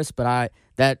continue, Chris, but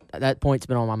that point's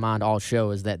been on my mind all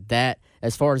show is that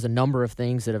as far as the number of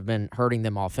things that have been hurting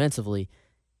them offensively,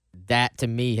 that to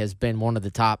me has been one of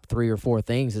the top 3 or 4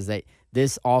 things is that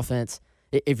this offense,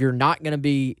 if you're not going to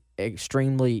be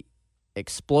extremely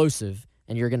explosive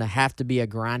and you're going to have to be a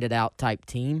grinded out type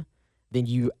team, then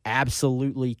you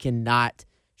absolutely cannot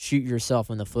shoot yourself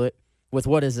in the foot with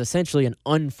what is essentially an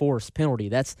unforced penalty.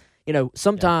 That's,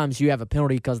 sometimes you have a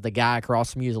penalty because the guy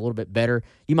across from you is a little bit better.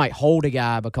 You might hold a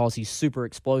guy because he's super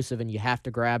explosive and you have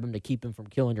to grab him to keep him from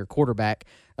killing your quarterback.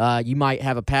 You might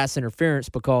have a pass interference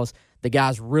because the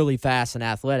guy's really fast and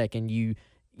athletic and you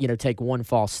take one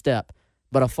false step.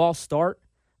 But a false start,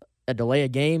 a delay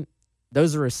of game,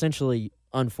 those are essentially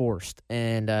unforced.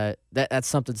 And that's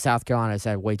something South Carolina has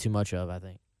had way too much of, I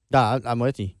think. No, I'm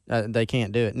with you. They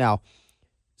can't do it. Now,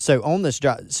 so on this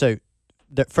drive,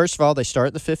 first of all, they start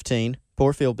at the 15,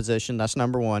 poor field position. That's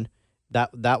number 1.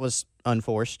 That was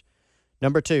unforced.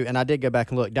 Number 2, and I did go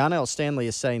back and look, Donnell Stanley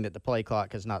is saying that the play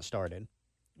clock has not started.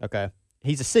 Okay.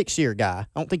 He's a 6-year guy.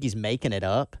 I don't think he's making it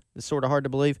up. It's sort of hard to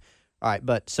believe. All right,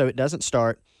 but so it doesn't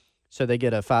start. So they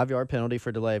get a 5-yard penalty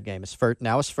for delay of game.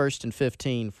 Now it's 1st and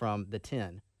 15 from the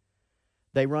 10.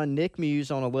 They run Nick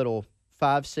Muse on a little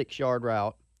 5-6-yard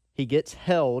route. He gets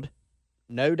held,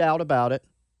 no doubt about it.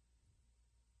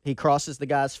 He crosses the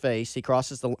guy's face. He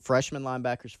crosses the freshman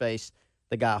linebacker's face.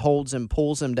 The guy holds him,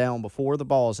 pulls him down before the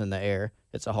ball's in the air.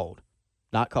 It's a hold.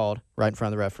 Not called, right in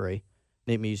front of the referee.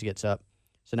 Nick Muse gets up.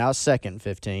 So now it's 2nd and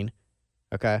 15.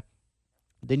 Okay.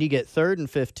 Then you get 3rd and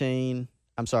 15.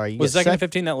 I'm sorry. Was 2nd and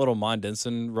 15 that little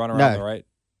Mondenson run around the right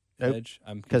edge?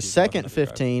 Because 2nd and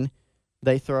 15,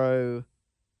 they throw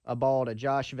a ball to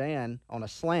Josh Vann on a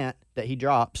slant that he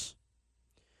drops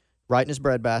right in his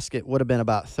breadbasket. Would have been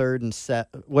about 3rd and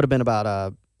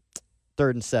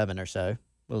 7 or so,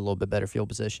 with a little bit better field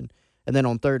position. And then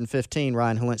on 3rd and 15,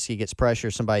 Ryan Helinski gets pressure.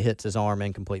 Somebody hits his arm,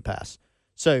 incomplete pass.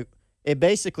 So it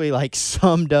basically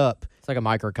summed up. It's like a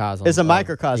microcosm. It's a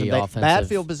microcosm. Bad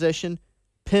field position,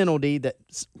 penalty that,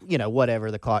 whatever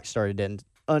the clock started in,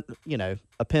 a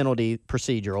penalty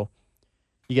procedural.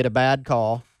 You get a bad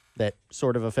call that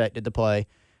sort of affected the play.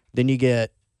 Then you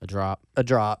get a drop.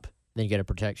 Then you get a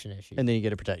protection issue.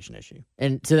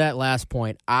 And to that last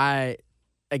point,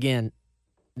 again,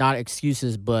 not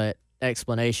excuses, but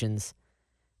explanations.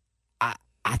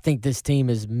 I think this team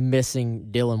is missing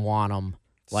Dylan Wanham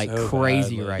so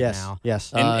crazy badly. Right now.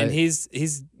 Yes. And he's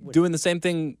doing the same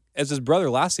thing as his brother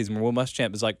last season where Will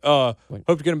Muschamp is like, hope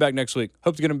to get him back next week.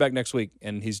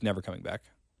 And he's never coming back.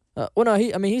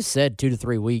 He said 2 to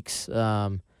 3 weeks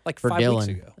like for 5 Dylan. weeks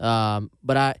ago.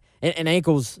 But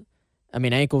ankles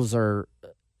are,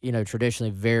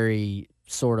 traditionally very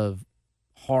sort of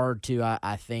hard to,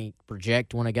 I think,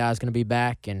 project when a guy's going to be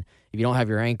back. And if you don't have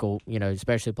your ankle,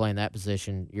 especially playing that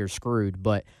position, you're screwed.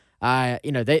 But,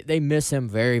 they miss him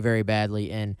very, very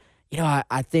badly. And,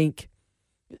 I think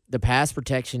the pass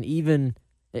protection, even,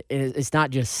 it's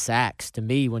not just sacks. To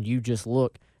me, when you just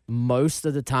look, most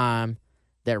of the time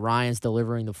that Ryan's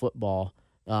delivering the football,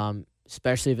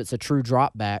 especially if it's a true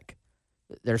drop back,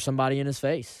 there's somebody in his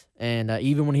face. And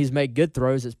even when he's made good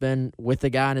throws, it's been with the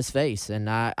guy in his face. And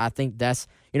I think that's,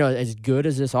 as good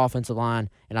as this offensive line,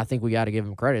 and I think we got to give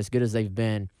them credit, as good as they've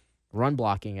been run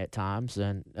blocking at times,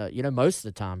 and, most of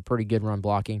the time, pretty good run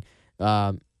blocking.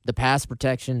 The pass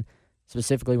protection,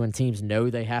 specifically when teams know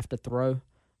they have to throw,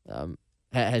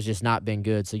 has just not been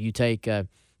good. So you take, and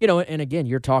again,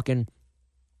 you're talking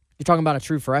about a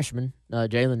true freshman,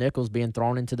 Jalen Nichols, being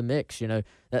thrown into the mix.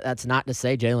 That's not to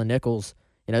say Jalen Nichols,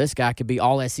 this guy could be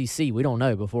all SEC. We don't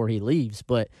know before he leaves,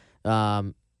 but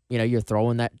you're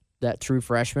throwing that true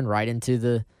freshman right into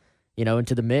the,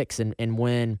 into the mix. And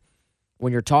when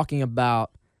you're talking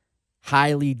about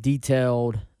highly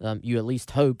detailed, you at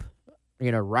least hope,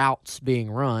 routes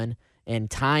being run and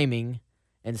timing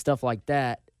and stuff like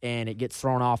that, and it gets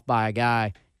thrown off by a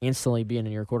guy instantly being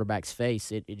in your quarterback's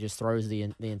face, it just throws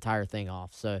the entire thing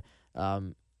off. So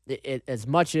as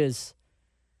much as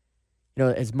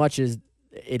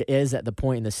it is at the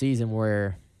point in the season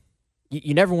where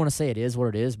you never want to say it is what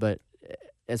it is, but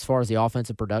as far as the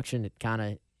offensive production, it kind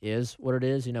of is what it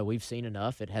is. We've seen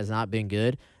enough. It has not been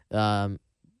good.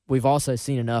 We've also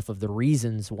seen enough of the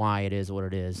reasons why it is what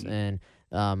it is. And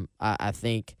I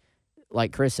think,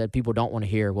 like Chris said, people don't want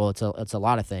to hear, well, it's a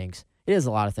lot of things. It is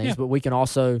a lot of things, but we can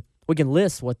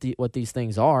list what these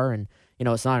things are, and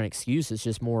it's not an excuse. It's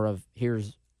just more of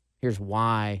here's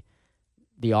why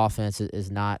the offense is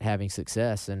not having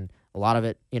success, and a lot of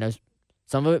it,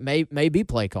 some of it may be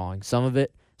play calling. Some of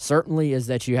it certainly is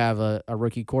that you have a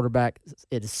rookie quarterback.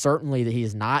 It is certainly that he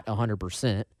is not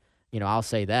 100%. I'll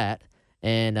say that,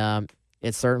 and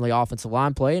it's certainly offensive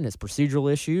line play, and it's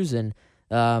procedural issues, and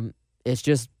it's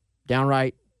just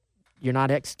downright you're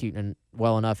not executing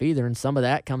well enough either. And some of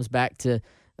that comes back to,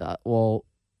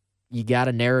 you got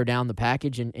to narrow down the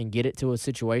package and get it to a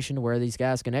situation where these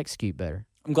guys can execute better.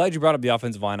 I'm glad you brought up the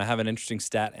offensive line. I have an interesting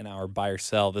stat in our buy or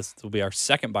sell. This will be our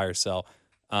second buy or sell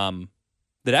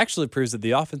that actually proves that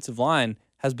the offensive line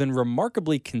has been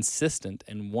remarkably consistent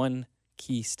in one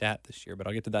key stat this year. But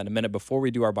I'll get to that in a minute. Before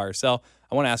we do our buy or sell,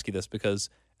 I want to ask you this,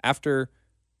 because after,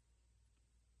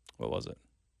 what was it?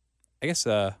 I guess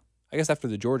after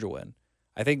the Georgia win,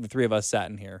 I think the three of us sat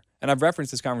in here, and I've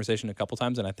referenced this conversation a couple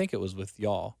times, and I think it was with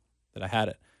y'all that I had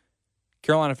it.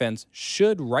 Carolina fans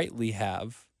should rightly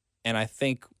have, and I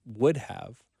think would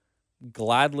have,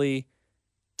 gladly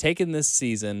taken this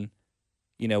season,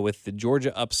 with the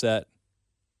Georgia upset,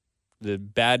 the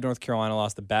bad North Carolina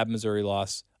loss, the bad Missouri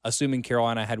loss, assuming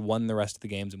Carolina had won the rest of the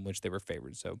games in which they were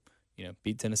favored. So,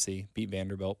 beat Tennessee, beat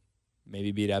Vanderbilt,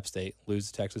 maybe beat App State,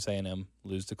 lose to Texas A&M,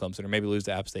 lose to Clemson, or maybe lose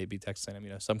to App State, beat Texas A&M,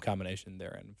 some combination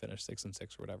there, and finish 6-6 or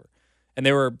whatever. And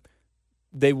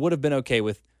they would have been okay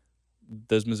with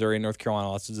those Missouri and North Carolina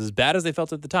losses, as bad as they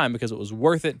felt at the time, because it was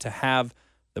worth it to have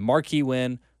the marquee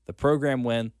win, the program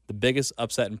win, the biggest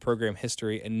upset in program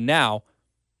history. And now,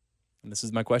 and this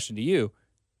is my question to you,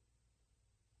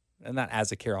 and not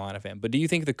as a Carolina fan, but do you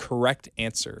think the correct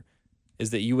answer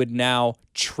is that you would now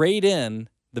trade in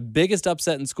the biggest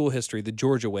upset in school history, the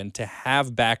Georgia win, to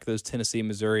have back those Tennessee,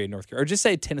 Missouri, and North Carolina, or just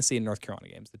say Tennessee and North Carolina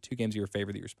games, the two games you were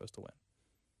favored that you were supposed to win?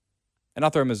 And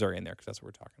I'll throw Missouri in there because that's what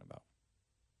we're talking about.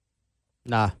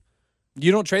 Nah.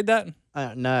 You don't trade that?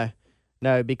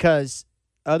 No, because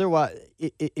otherwise,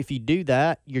 if you do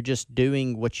that, you're just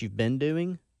doing what you've been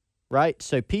doing, right?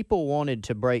 So people wanted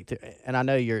to break through, and I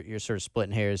know you're sort of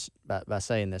splitting hairs by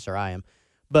saying this, or I am,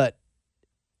 but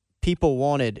people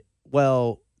wanted,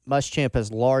 Muschamp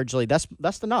has largely, that's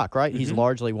the knock, right? Mm-hmm. He's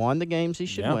largely won the games he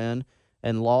should win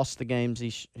and lost the games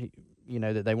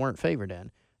that they weren't favored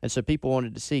in. And so people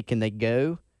wanted to see, can they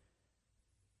go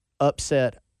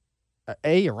upset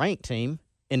a ranked team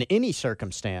in any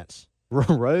circumstance,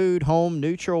 road, home,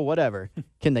 neutral, whatever?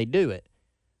 Can they do it?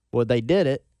 Well, they did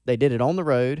it. They did it on the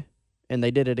road, and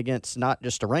they did it against not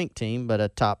just a ranked team, but a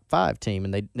top 5 team.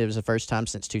 And it was the first time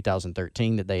since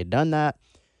 2013 that they had done that.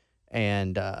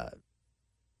 And,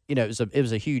 it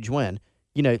was a huge win.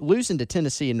 Losing to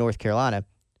Tennessee and North Carolina,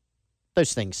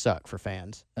 those things suck for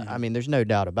fans. Mm-hmm. I mean, there's no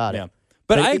doubt about it.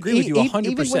 But I agree with you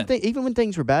 100%. Even when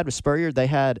things were bad with Spurrier, they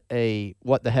had a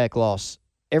what-the-heck loss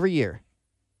every year.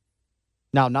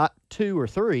 Now, not 2 or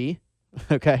 3,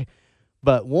 okay,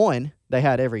 but 1 they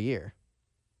had every year.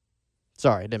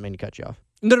 Sorry, I didn't mean to cut you off.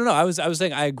 No. I was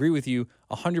saying I agree with you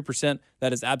 100%.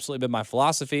 That has absolutely been my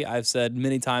philosophy. I've said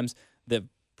many times that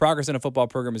progress in a football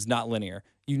program is not linear.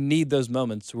 You need those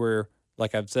moments where,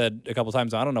 like I've said a couple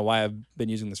times, I don't know why I've been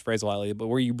using this phrase a lot lately, but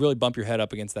where you really bump your head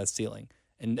up against that ceiling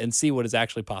and see what is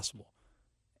actually possible.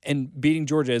 And beating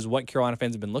Georgia is what Carolina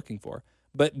fans have been looking for.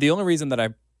 But the only reason that I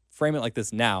frame it like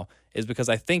this now is because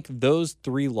I think those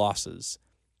 3 losses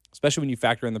especially when you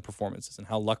factor in the performances and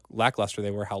how lackluster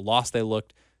they were, how lost they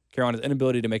looked, Carolina's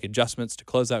inability to make adjustments to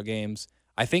close out games.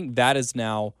 I think that is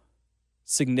now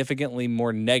significantly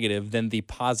more negative than the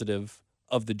positive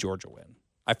of the Georgia win.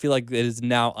 I feel like it is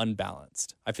now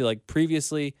unbalanced. I feel like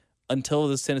previously, until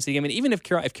this Tennessee game, and even if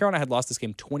Carolina had lost this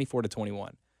game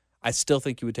 24-21, I still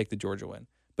think you would take the Georgia win.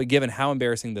 But given how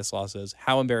embarrassing this loss is,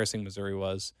 how embarrassing Missouri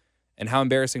was, and how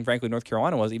embarrassing, frankly, North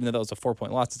Carolina was, even though that was a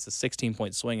 4-point loss, it's a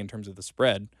 16-point swing in terms of the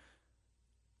spread.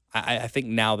 I think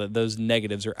now that those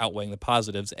negatives are outweighing the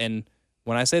positives. And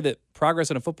when I say that progress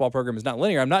in a football program is not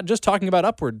linear, I'm not just talking about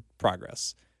upward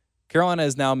progress. Carolina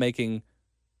is now making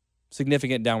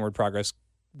significant downward progress,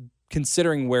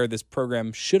 considering where this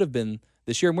program should have been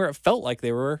this year and where it felt like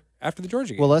they were after the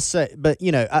Georgia game. Well, let's say, but,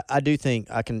 I do think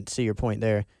I can see your point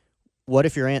there. What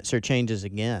if your answer changes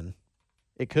again?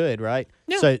 It could, right?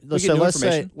 Yeah, so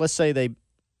let's say they,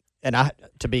 and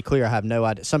to be clear, I have no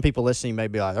idea. Some people listening may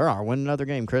be like, "All right, win another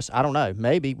game, Chris." I don't know.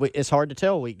 Maybe it's hard to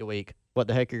tell week to week what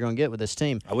the heck you're going to get with this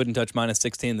team. I wouldn't touch minus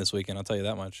 16 this weekend. I'll tell you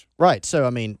that much. Right. So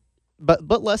I mean,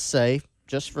 but let's say,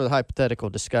 just for the hypothetical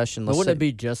discussion, But wouldn't it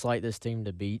be just like this team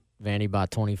to beat Vandy by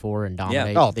 24 and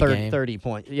dominate Oh, the game? 30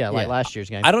 points. Yeah, like last year's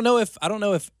game. I don't know if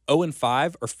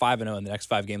 0-5 or 5-0 in the next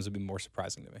 5 games would be more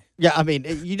surprising to me. Yeah, I mean,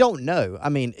 you don't know. I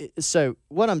mean, so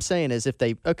what I'm saying is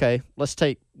let's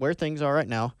take where things are right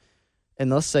now, and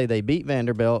let's say they beat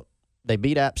Vanderbilt, they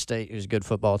beat App State, who's a good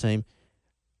football team,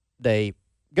 they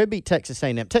go beat Texas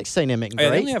A&M. Texas A&M isn't great.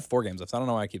 They only have 4 games left. I don't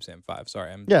know why I keep saying 5.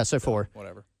 Sorry. So 4.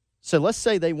 Whatever. So let's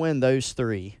say they win those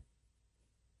 3,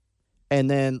 and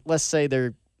then let's say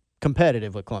they're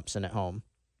competitive with Clemson at home.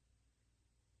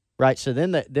 Right, so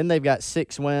then they've got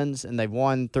 6 wins, and they've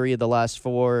won 3 of the last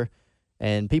 4,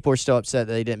 and people are still upset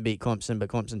that they didn't beat Clemson, but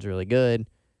Clemson's really good.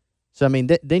 So, I mean,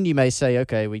 then you may say,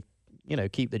 okay, we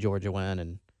keep the Georgia win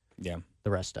and the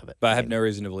rest of it. But I have no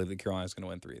reason to believe that Carolina's going to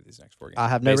win 3 of these next 4 games. I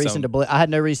had no reason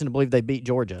to believe they beat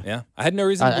Georgia. Yeah, I had no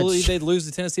reason to believe they'd lose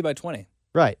to Tennessee by 20.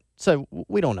 Right, so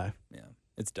we don't know. Yeah,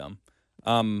 it's dumb.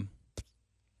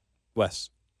 Wes,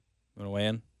 you want to weigh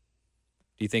in?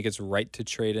 Do you think it's right to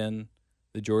trade in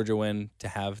the Georgia win to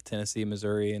have Tennessee,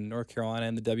 Missouri, and North Carolina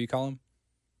in the W column?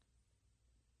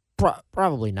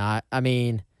 Probably not. I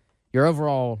mean, your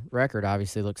overall record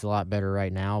obviously looks a lot better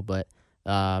right now, but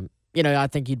I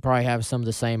think you'd probably have some of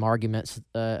the same arguments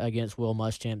against Will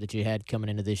Muschamp that you had coming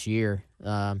into this year.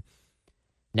 Now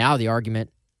the argument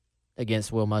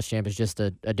against Will Muschamp is just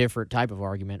a different type of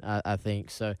argument, I think.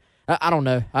 So I don't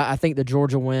know. I think the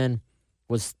Georgia win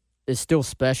is still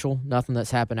special. Nothing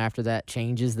that's happened after that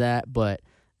changes that, but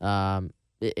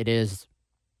it is,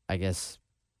 I guess,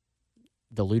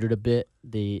 diluted a bit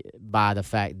by the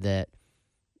fact that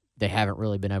they haven't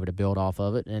really been able to build off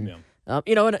of it. And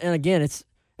and again, it's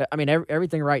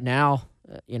everything right now,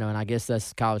 and I guess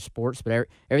that's college sports, but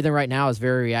everything right now is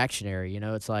very reactionary.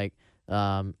 It's like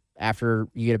after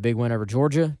you get a big win over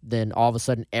Georgia, then all of a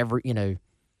sudden everything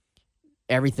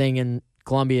in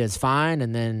Columbia is fine,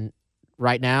 and then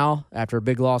right now, after a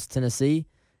big loss to Tennessee,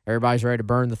 everybody's ready to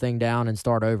burn the thing down and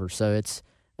start over. So it's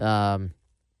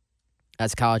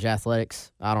that's college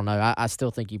athletics. I don't know. I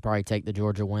still think you probably take the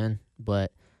Georgia win,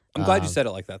 but I'm glad you said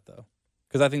it like that, though,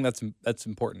 because I think that's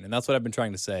important, and that's what I've been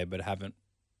trying to say, but haven't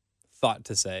thought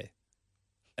to say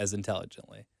as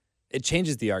intelligently. It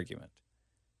changes the argument.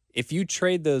 If you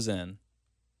trade those in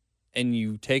and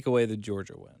you take away the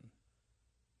Georgia win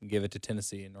and give it to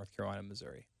Tennessee and North Carolina and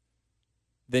Missouri,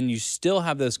 then you still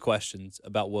have those questions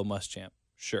about Will Muschamp.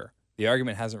 Sure, the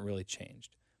argument hasn't really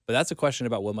changed, but that's a question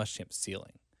about Will Muschamp's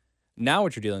ceiling. Now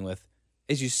what you're dealing with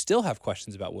is you still have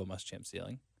questions about Will Muschamp's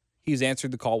ceiling. He's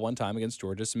answered the call one time against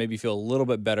Georgia, so maybe you feel a little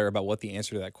bit better about what the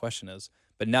answer to that question is.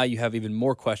 But now you have even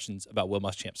more questions about Will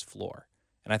Muschamp's floor,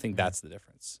 and I think that's the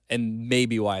difference, and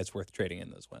maybe why it's worth trading in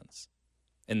those wins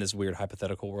in this weird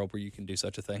hypothetical world where you can do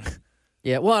such a thing.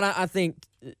 Yeah, well, and I think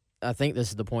this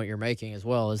is the point you're making as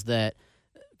well, is that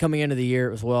coming into the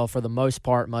year as well, for the most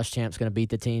part, Muschamp's going to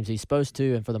beat the teams he's supposed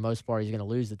to, and for the most part, he's going to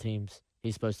lose the teams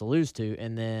he's supposed to lose to.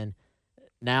 And then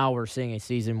now we're seeing a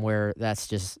season where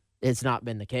it's not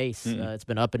been the case. It's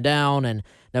been up and down, and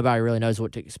nobody really knows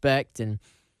what to expect. And,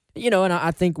 and I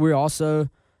think we're also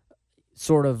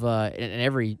sort of, and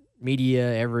every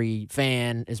media, every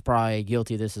fan is probably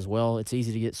guilty of this as well. It's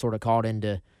easy to get sort of caught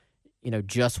into,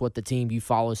 just what the team you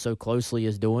follow so closely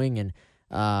is doing. And,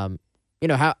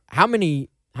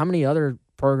 how many other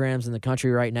programs in the country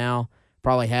right now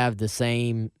probably have the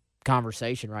same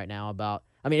conversation right now about,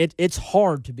 it's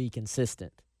hard to be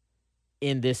consistent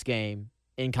in this game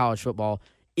in college football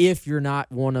if you're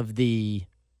not one of the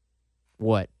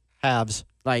halves.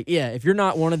 If you're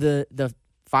not one of the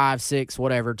 5, 6,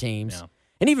 whatever teams,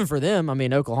 And even for them, I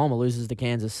mean, Oklahoma loses to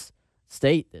Kansas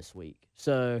State this week.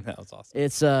 So That was awesome.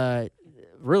 it's a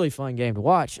really fun game to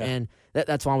watch, Yeah. and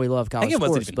that's why we love I college think it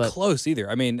sports. wasn't even close either.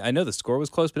 I mean, I know the score was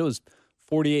close, but it was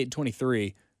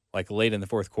 48-23, like late in the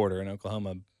fourth quarter, and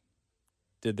Oklahoma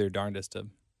did their darndest to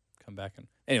come back. And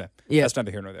anyway, Yeah. that's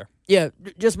neither here nor there. Yeah,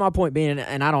 just my point being,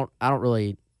 and I don't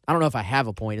know if I have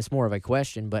a point. It's more of a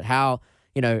question, but how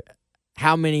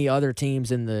many other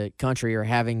teams in the country are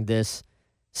having this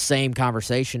same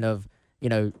conversation of,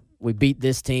 we beat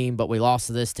this team, but we lost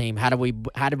to this team. How did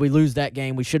we lose that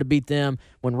game? We should have beat them.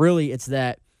 When really it's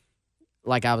that,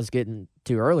 like I was getting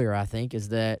to earlier, I think, is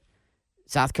that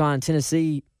South Carolina and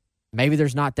Tennessee, maybe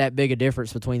there's not that big a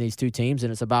difference between these two teams,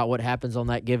 and it's about what happens on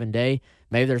that given day.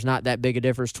 Maybe there's not that big a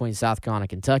difference between South Carolina and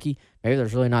Kentucky. Maybe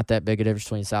there's really not that big a difference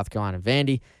between South Carolina and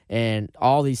Vandy. And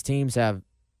all these teams have,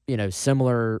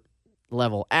 similar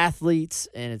level athletes,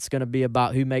 and it's going to be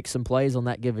about who makes some plays on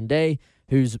that given day,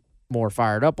 who's more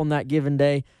fired up on that given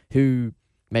day, who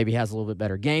maybe has a little bit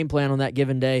better game plan on that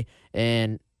given day.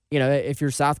 And, if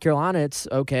you're South Carolina, it's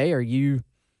okay. Are you,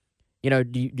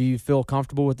 do you feel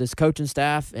comfortable with this coaching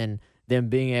staff and them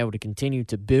being able to continue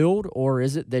to build, or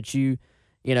is it that you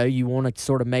want to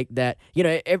sort of make that,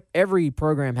 every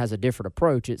program has a different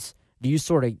approach. It's, do you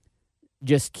sort of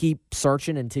just keep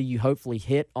searching until you hopefully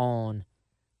hit on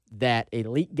that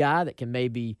elite guy that can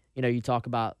maybe, you talk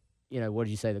about, what did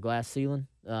you say, the glass ceiling?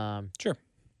 Sure.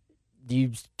 Do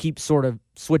you keep sort of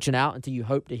switching out until you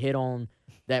hope to hit on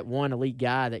that one elite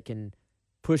guy that can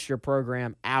push your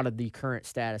program out of the current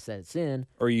status that it's in?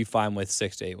 Or are you fine with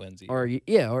 6 to 8 wins?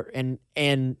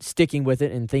 And sticking with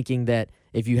it and thinking that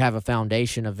if you have a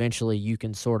foundation, eventually you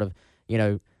can sort of,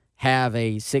 have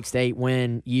a 6 to 8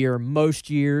 win year most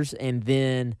years, and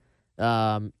then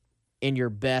in your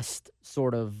best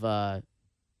sort of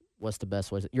what's the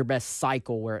best way? Your best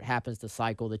cycle, where it happens to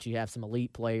cycle, that you have some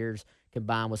elite players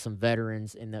combined with some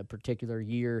veterans in that particular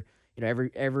year.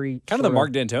 Every kind of the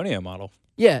Mark D'Antonio model.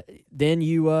 Yeah, then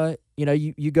you go that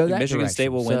Michigan direction. State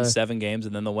will win 7 games,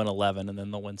 and then they'll win 11, and then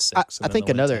they'll win 6. I think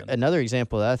another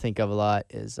example that I think of a lot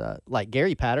is like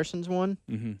Gary Patterson's one,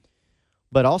 Mm-hmm.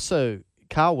 but also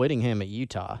Kyle Whittingham at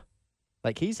Utah.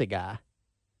 Like, he's a guy,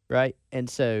 right? And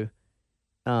so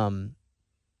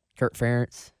Kirk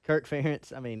Ferentz,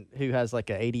 I mean, who has like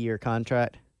an 80-year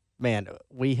contract. Man,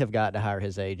 we have got to hire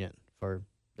his agent for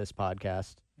this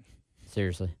podcast.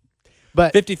 seriously.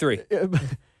 But 53.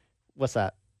 What's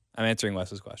that? I'm answering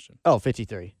Wes's question. Oh,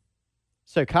 53.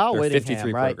 So Kyle There are Whittingham,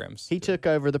 53 right? programs. He took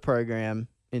over the program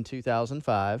in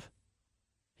 2005.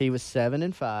 He was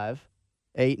 7-5,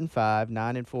 8-5,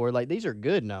 9-4. Like, these are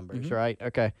good numbers, Mhm. right?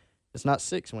 Okay, it's not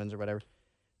 6 wins or whatever.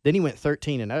 Then he went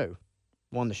 13-0,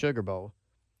 won the Sugar Bowl.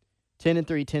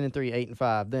 10-3, 10-3,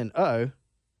 8-5. Then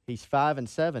he's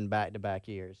 5-7 back-to-back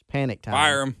years. Panic time.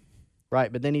 Fire him.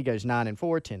 Right, but then he goes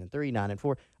 9-4, 10-3,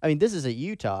 9-4. I mean, this is at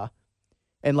Utah,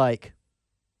 and like,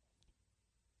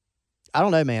 I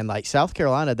don't know, man. Like, South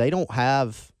Carolina, they don't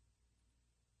have,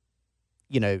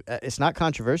 it's not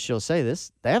controversial to say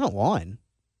this. They haven't won.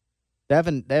 They have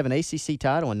an ACC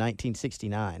title in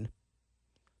 1969.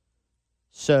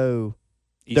 So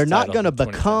East they're not title going to in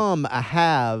 2010. become a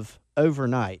have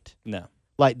overnight. No.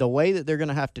 Like, the way that they're going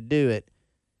to have to do it.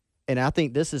 And I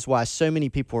think this is why so many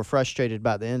people were frustrated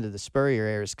about the end of the Spurrier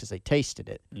era, is because they tasted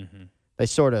it. Mm-hmm. They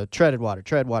sort of tread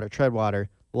water,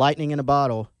 lightning in a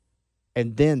bottle.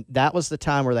 And then that was the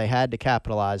time where they had to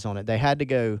capitalize on it. They had to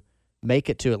go make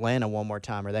it to Atlanta one more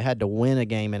time, or they had to win a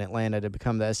game in Atlanta to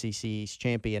become the SEC East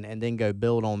champion and then go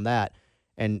build on that.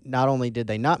 And not only did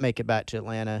they not make it back to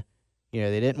Atlanta,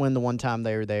 they didn't win the one time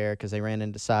they were there because they ran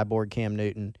into Cyborg Cam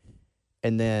Newton.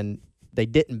 And then they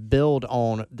didn't build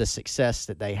on the success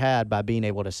that they had by being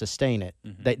able to sustain it.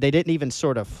 Mm-hmm. They didn't even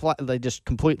sort of they just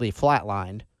completely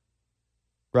flatlined,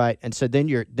 right? And so then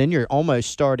you're almost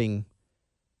starting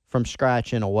from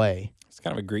scratch in a way. It's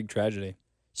kind of a Greek tragedy.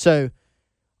 So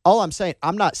all I'm saying,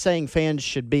 I'm not saying fans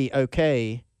should be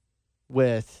okay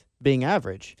with being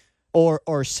average,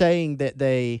 or saying that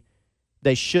they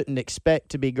shouldn't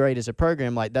expect to be great as a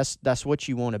program. Like, that's what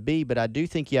you want to be. But I do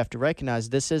think you have to recognize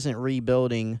this isn't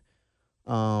rebuilding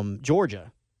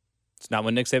Georgia. It's not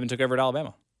when Nick Saban took over at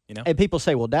Alabama, And people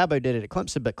say, well, Dabo did it at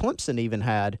Clemson, but Clemson even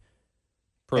had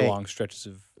prolonged stretches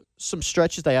of some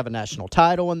stretches. They have a national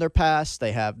title in their past.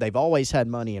 They've always had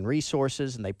money and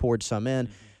resources, and they poured some in.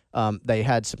 They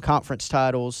had some conference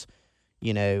titles.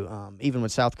 Even when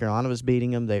South Carolina was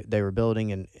beating them, they were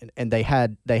building, and they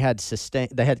had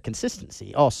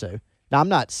consistency also. Now, I'm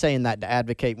not saying that to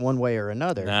advocate one way or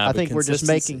another. I think we're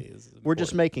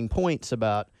just making points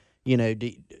about,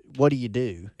 what do you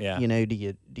do? Yeah.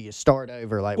 Do you start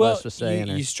over like Well, Wes was saying?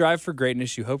 you strive for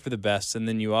greatness, you hope for the best, and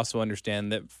then you also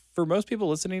understand that for most people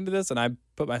listening to this, and I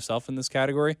put myself in this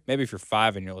category, maybe if you're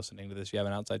 5 and you're listening to this, you have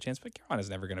an outside chance, but Carolina's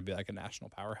never going to be like a national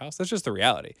powerhouse. That's just the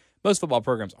reality. Most football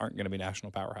programs aren't going to be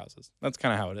national powerhouses. That's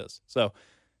kind of how it is. So,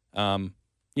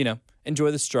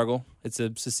 enjoy the struggle. It's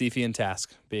a Sisyphean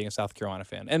task being a South Carolina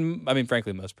fan. And, I mean,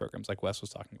 frankly, most programs, like Wes was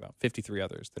talking about, 53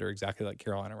 others that are exactly like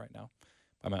Carolina right now,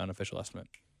 by my unofficial estimate.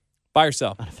 Buy or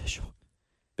sell? Unofficial.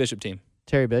 Bishop team.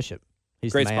 Terry Bishop.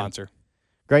 He's Great the man. sponsor.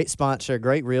 Great sponsor,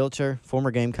 great realtor,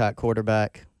 former Gamecock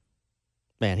quarterback.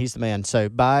 Man, he's the man. So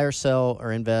buy or sell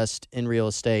or invest in real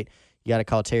estate, you got to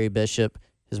call Terry Bishop,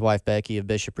 his wife Becky of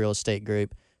Bishop Real Estate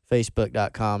Group,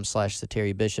 facebook.com/the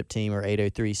Terry Bishop team or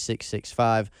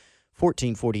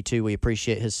 803-665-1442. We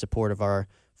appreciate his support of our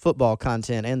football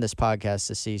content and this podcast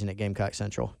this season at Gamecock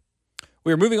Central.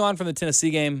 We are moving on from the Tennessee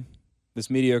game. This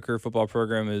mediocre football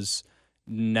program is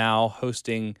now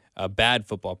hosting a bad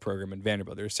football program in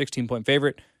Vanderbilt. They're a 16-point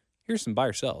favorite. Here's some buy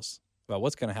or sells about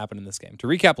what's going to happen in this game. To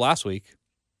recap last week,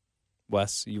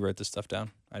 Wes, you wrote this stuff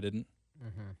down. I didn't.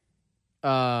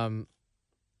 Run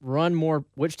more.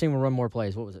 Which team will run more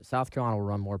plays? What was it? South Carolina will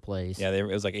run more plays. Yeah, it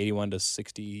was like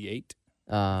 81-68,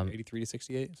 83-68.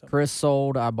 Something. Chris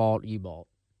sold. I bought. You bought.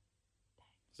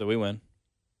 So we win.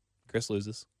 Chris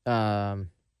loses.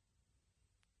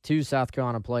 2 South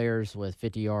Carolina players with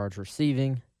 50 yards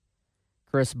receiving.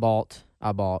 Chris bought.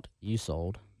 I bought. You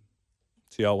sold.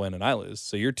 So y'all win and I lose.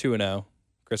 So you're 2-0.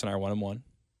 Chris and I are 1-1.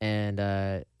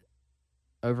 And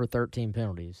over 13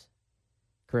 penalties.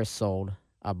 Chris sold.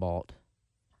 I bought.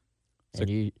 So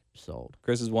and you sold.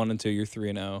 Chris is 1-2. You're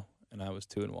 3-0, and I was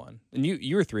 2-1. And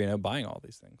you were 3-0 buying all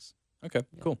these things. Okay,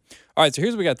 cool. All right, so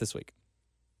here's what we got this week.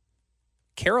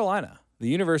 Carolina, the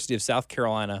University of South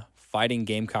Carolina Fighting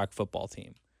Gamecock football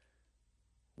team,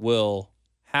 will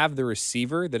have the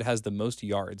receiver that has the most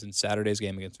yards in Saturday's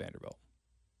game against Vanderbilt.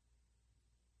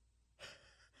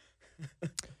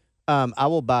 I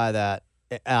will buy that.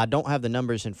 I don't have the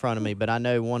numbers in front of me, but I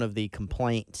know one of the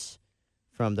complaints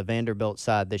from the Vanderbilt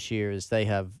side this year is they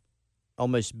have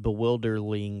almost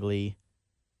bewilderingly.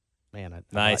 Man, I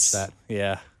Nice. watched that.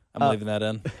 Yeah, I'm leaving that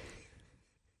in.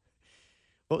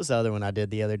 What was the other one I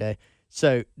did the other day?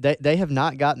 So they have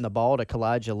not gotten the ball to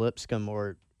Kalijah Lipscomb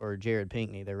or Jared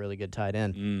Pinkney. They're really good tight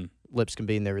end. Lipscomb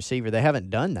being their receiver. They haven't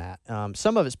done that.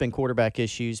 Some of it's been quarterback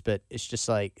issues, but it's just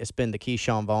like it's been the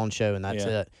Keyshawn Vaughn show, and that's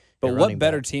it. But what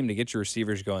better team to get your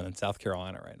receivers going than South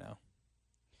Carolina right now?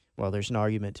 Well, there's an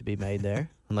argument to be made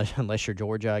there, unless you're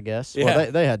Georgia, I guess. Yeah.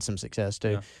 Well, they had some success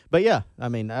too. Yeah. But yeah, I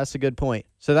mean that's a good point.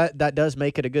 So that does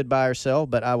make it a good buy or sell.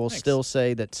 But I will still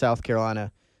say that South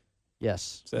Carolina,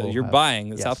 yes. So you're buying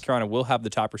that South Carolina will have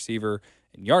the top receiver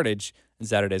in yardage in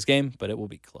Saturday's game, but it will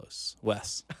be close.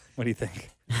 Wes, what do you think?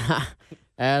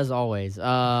 As always.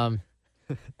 That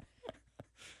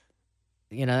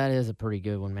is a pretty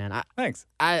good one, man. Thanks.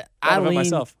 I lean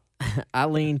myself. I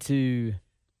lean to.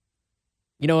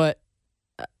 You know what?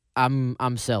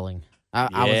 I'm selling.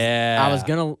 I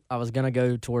was gonna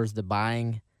go towards the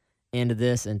buying end of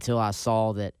this until I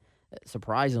saw that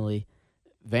surprisingly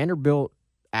Vanderbilt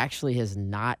actually has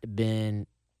not been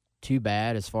too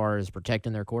bad as far as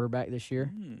protecting their quarterback this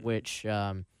year, which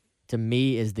to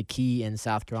me is the key in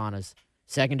South Carolina's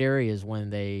secondary is when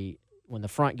the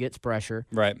front gets pressure,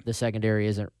 right? The secondary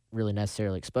isn't really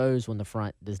necessarily exposed. When the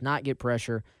front does not get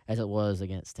pressure, as it was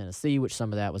against Tennessee, which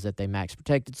some of that was that they max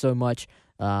protected so much,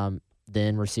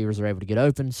 then receivers are able to get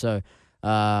open. So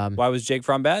why was Jake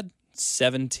Fromm bad?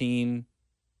 17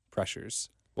 pressures.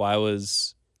 Why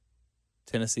was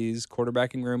Tennessee's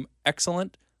quarterbacking room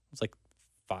excellent? It was like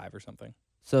 5 or something.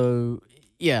 So,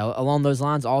 yeah, along those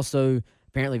lines, also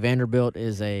apparently Vanderbilt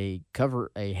is a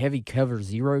heavy cover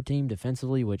zero team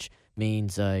defensively, which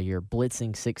means you're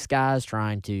blitzing 6 guys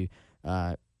trying to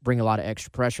bring a lot of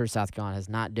extra pressure. South Carolina has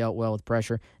not dealt well with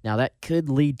pressure. Now, that could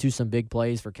lead to some big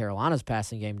plays for Carolina's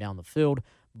passing game down the field,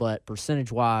 but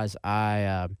percentage-wise,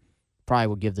 I probably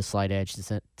would give the slight edge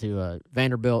to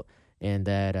Vanderbilt, and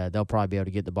that they'll probably be able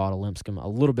to get the ball to Lipscomb a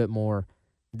little bit more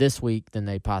this week than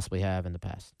they possibly have in the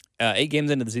past. 8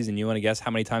 games into the season, you want to guess how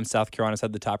many times South Carolina's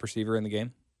had the top receiver in the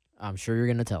game? I'm sure you're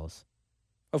going to tell us.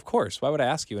 Of course. Why would I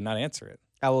ask you and not answer it?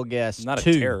 I will guess I'm not 2.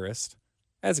 a terrorist.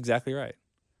 That's exactly right.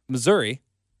 Missouri.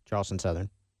 Charleston Southern.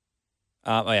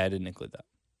 I didn't include that.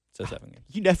 So 7 games.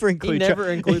 You never include.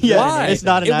 include. Yeah, Why? It's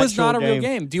not. It was not a real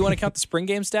game. Do you want to count the spring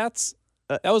game stats?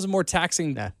 That was a more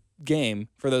taxing Nah. game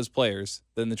for those players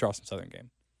than the Charleston Southern game.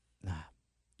 All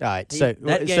right. So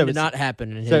that game did not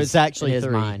happen in his, it's actually in his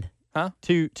 3. mind. Huh?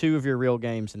 2 of your real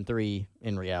games and 3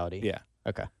 in reality. Yeah.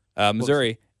 Okay.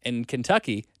 Missouri and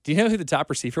Kentucky Do you know who the top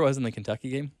receiver was in the Kentucky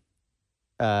game?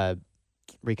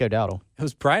 Rico Dowdle. It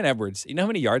was Brian Edwards. You know how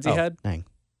many yards he had? Dang.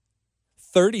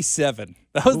 37.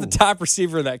 That was the top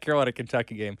receiver in that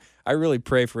Carolina-Kentucky game. I really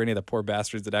pray for any of the poor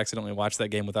bastards that accidentally watched that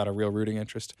game without a real rooting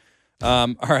interest.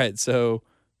 All right, so,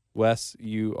 Wes,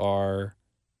 you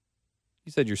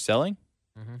said you're selling?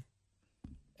 Mm-hmm.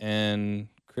 And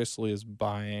Chrisley is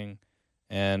buying.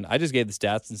 And I just gave the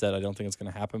stats and said I don't think it's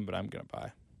going to happen, but I'm going to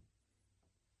buy.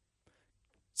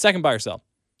 Second buy or sell.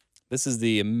 This is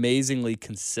the amazingly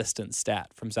consistent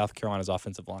stat from South Carolina's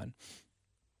offensive line.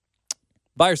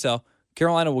 Buy or sell.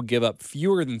 Carolina will give up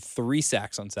fewer than 3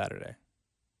 sacks on Saturday.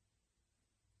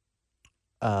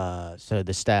 So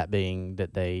the stat being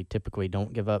that they typically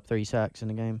don't give up 3 sacks in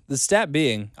a game? The stat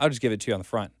being, I'll just give it to you on the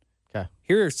front. Okay.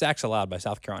 Here are sacks allowed by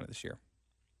South Carolina this year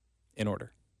in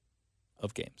order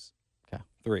of games. Okay.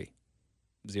 3,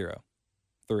 0,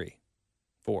 3,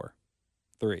 4,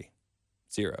 3,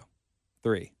 0,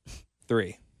 3,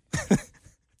 3.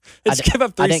 Just give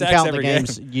up 3 I didn't sacks count every the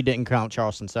games. game. You didn't count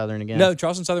Charleston Southern again? No,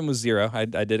 Charleston Southern was 0. I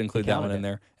did include that one counted in it.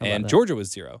 there. How about And that? Georgia was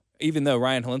 0, even though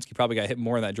Ryan Helinski probably got hit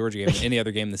more in that Georgia game than any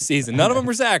other game this season. None of them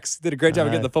were sacks. Did a great job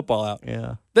of getting the football out.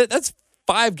 Yeah. That's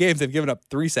 5 games they've given up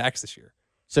 3 sacks this year,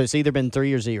 So it's either been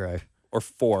 3 or 0. or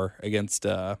 4 against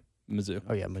Mizzou.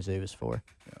 Oh, yeah, Mizzou was 4.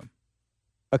 Yeah.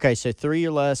 Okay, so 3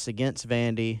 or less against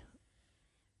Vandy.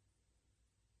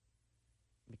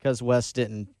 Because Wes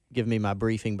didn't give me my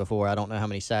briefing before, I don't know how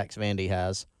many sacks Vandy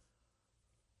has.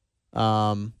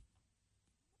 I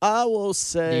will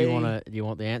say. Do you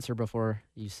want the answer before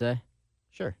you say?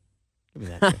 Sure. Give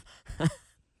me that.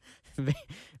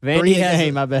 Vandy 3 a has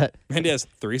game, I bet. Randy has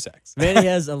 3 sacks. Vandy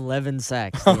has 11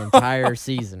 sacks the entire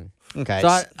season. Okay. So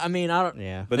I don't.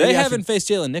 yeah. But Maybe they I haven't faced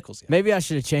Jalen Nichols yet. Maybe I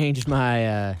should have changed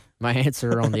my my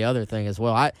answer on the other thing as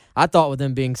well. I thought with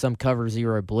them being some cover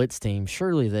 0 blitz team,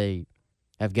 surely they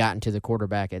have gotten to the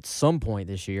quarterback at some point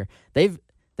this year. They've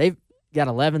got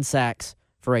 11 sacks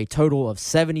for a total of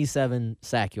 77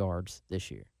 sack yards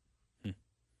this year.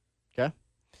 Okay.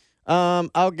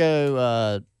 I'll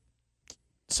go.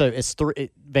 So it's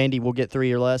 3. Vandy will get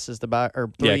 3 or less as the buy,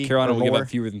 or 3. Yeah, Carolina or will give more. up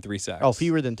fewer than 3 sacks. Oh,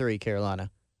 fewer than 3, Carolina.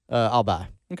 I'll buy.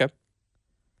 Okay.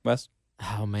 Wes?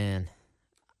 Oh man,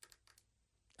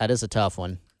 That is a tough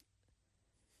one.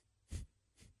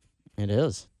 It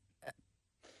is.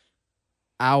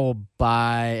 I will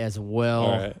buy as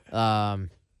well. All right.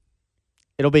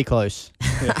 It'll be close,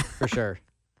 for sure.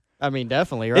 I mean,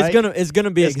 definitely, right? It's gonna be It's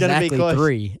gonna be exactly close.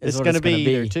 3. It's going going to to be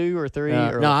either 2 or 3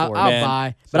 or no, 4. I'll Man,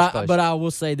 buy. so it's close. But I will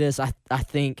say this: I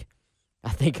think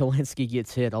Helinski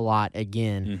gets hit a lot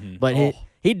again, Mhm. but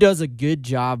he does a good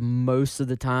job most of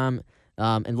the time,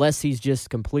 unless he's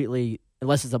just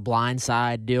unless it's a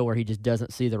blindside deal where he just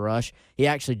doesn't see the rush. He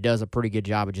actually does a pretty good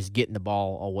job of just getting the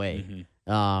ball away,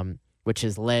 which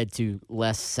has led to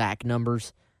less sack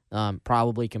numbers,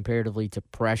 probably comparatively to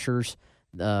pressures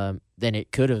than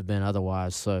it could have been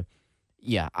otherwise. So,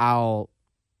 yeah, I'll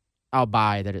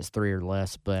buy that it's 3 or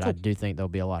less, but I do think there'll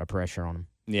be a lot of pressure on him.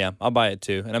 Yeah, I'll buy it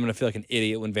too. And I'm going to feel like an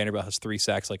idiot when Vanderbilt has 3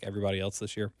 sacks like everybody else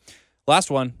this year.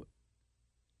 Last one.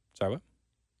 Sorry, what?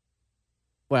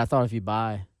 Well, I thought if you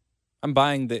buy. I'm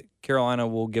buying that Carolina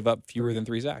will give up fewer than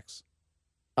 3 sacks.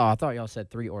 Oh, I thought y'all said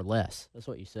 3 or less. That's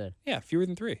what you said. Yeah, fewer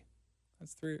than 3.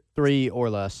 That's 3. 3 or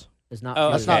less. It's not. Oh,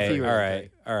 fewer That's not okay. fewer All than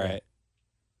right. 3. All Yeah. right.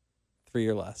 3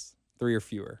 or less. 3 or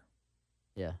fewer.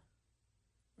 Yeah.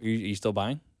 You still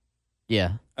buying?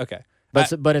 Yeah. Okay. But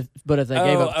if they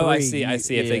gave up 3, I see. I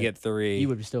see. If they yeah, get 3. you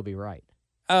would still be right.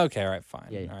 Okay, all right, fine.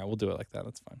 Yeah. All right, we'll do it like that.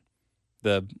 That's fine.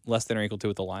 The less than or equal to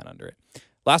with the line under it.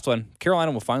 Last one.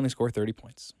 Carolina will finally score 30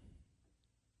 points.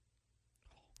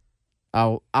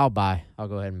 I'll buy. I'll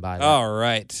go ahead and buy that. All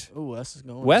right. Ooh, Wes is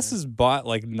going. Wes has bought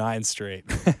like 9 straight.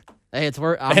 Hey, it's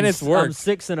worked. And it's worked. I'm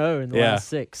 6-0 in the Yeah. last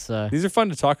 6. So. These are fun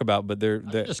to talk about, but they're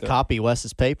Just copy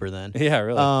Wes's paper then. Yeah,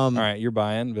 really. Um, all right, you're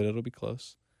buying, but it'll be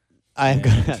close. I'm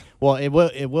gonna. Well, it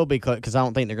will be because I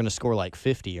don't think they're going to score like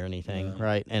 50 or anything, No.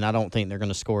 right? And I don't think they're going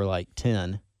to score like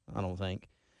 10. I don't think.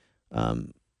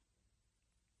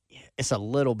 It's a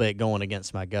little bit going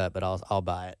against my gut, but I'll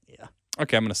buy it. Yeah.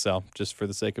 Okay, I'm going to sell just for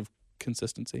the sake of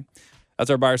consistency. That's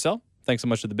our buy or sell. Thanks so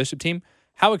much to the Bishop team.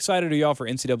 How excited are y'all for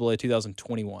NCAA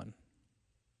 2021?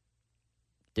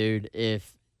 Dude,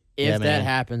 if Yeah, that man.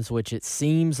 happens, which it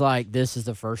seems like this is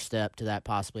the first step to that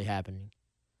possibly happening,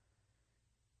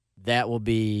 that will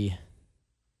be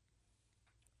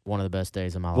one of the best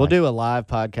days of my We'll life. do a live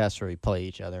podcast where we play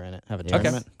each other in it. Have a Yes.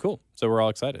 tournament. Okay, cool. So we're all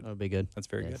excited. That would be good. That's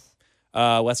very Yes.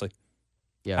 good. Wesley,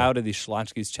 Yeah. how did the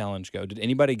Schlonski's challenge go? Did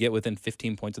anybody get within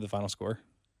 15 points of the final score?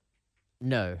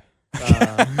 No.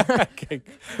 Okay.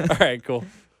 All right, cool.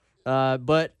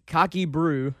 But Cocky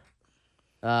Brew,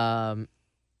 by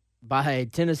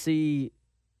Tennessee,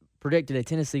 predicted a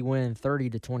Tennessee win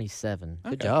 30-27.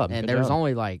 Good job. And good there was job.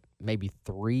 only like maybe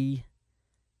 3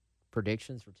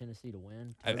 predictions for Tennessee to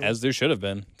win. total. As there should have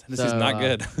been. Tennessee's So, not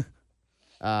good.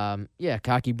 Yeah,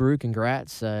 Cocky Brew,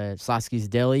 congrats. Slotsky's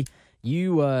Deli.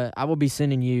 I will be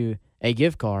sending you a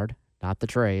gift card, not the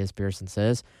tray, as Pearson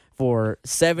says, for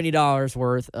 $70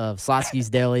 worth of Slotsky's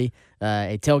Deli,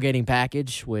 a tailgating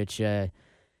package, which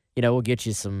will get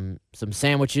you some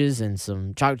sandwiches and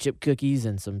some chocolate chip cookies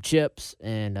and some chips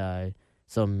and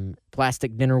some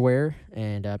plastic dinnerware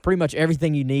and pretty much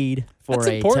everything you need for That's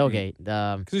a important. tailgate.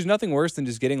 Because there's nothing worse than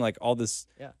just getting like all this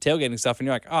tailgating stuff, and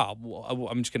you're like, oh, well,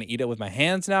 I'm just gonna eat it with my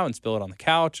hands now and spill it on the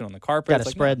couch and on the carpet. Got to It's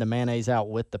like, spread the mayonnaise out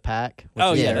with the pack. which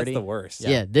Oh is yeah, that's dirty. the worst.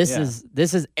 Yeah, this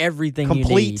is everything you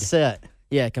Complete need. set.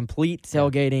 Yeah, complete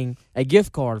tailgating, a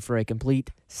gift card for a complete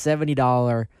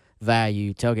 $70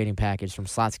 value tailgating package from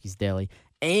Slotsky's Deli.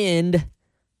 And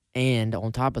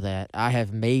on top of that, I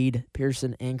have made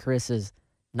Pearson and Chris's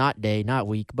not day, not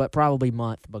week, but probably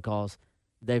month because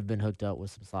they've been hooked up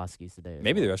with some Slotsky's today. as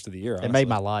Maybe well. the rest of the year. It made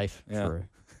my life. Yeah. True.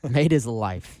 Made his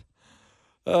life.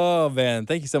 Oh man,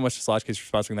 thank you so much to Slotchcase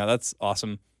for sponsoring that. That's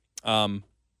awesome.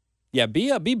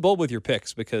 Be bold with your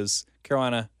picks because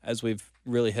Carolina, as we've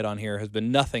really hit on here, has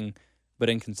been nothing but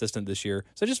inconsistent this year.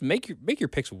 So just make your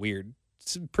picks weird.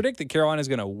 Predict that Carolina is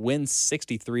going to win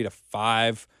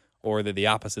 63-5, or that the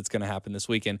opposite's going to happen this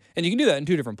weekend. And you can do that in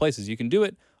 2 different places. You can do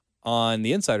it on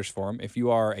the Insiders Forum if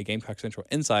you are a Gamecock Central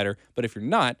insider. But if you're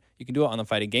not, you can do it on the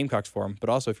Fighting Gamecocks Forum. But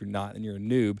also if you're not, then you're a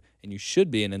noob and you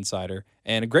should be an insider.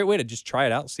 And a great way to just try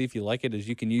it out, see if you like it, is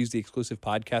you can use the exclusive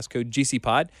podcast code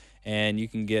GCPod, and you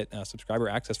can get subscriber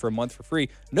access for a month for free.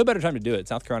 No better time to do it.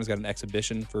 South Carolina's got an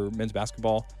exhibition for men's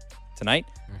basketball tonight.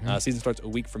 Season starts a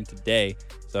week from today.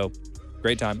 So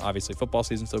great time. Obviously, football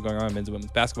season still going on. Men's and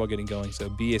women's basketball getting going. So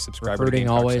be a subscriber Recruiting to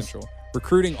Gamecock always. Central.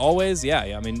 Recruiting always. Yeah.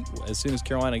 I mean, as soon as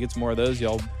Carolina gets more of those,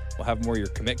 y'all will have more of your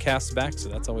commit casts back. So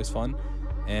that's always fun.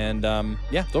 And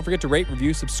don't forget to rate,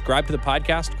 review, subscribe to the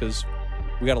podcast because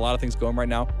we got a lot of things going right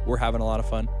now. We're having a lot of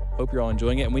fun. Hope you're all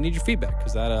enjoying it. And we need your feedback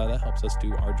because that helps us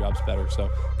do our jobs better.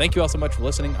 So thank you all so much for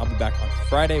listening. I'll be back on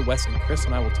Friday. Wes and Chris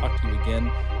and I will talk to you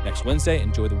again next Wednesday.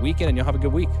 Enjoy the weekend and you'll have a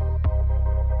good week.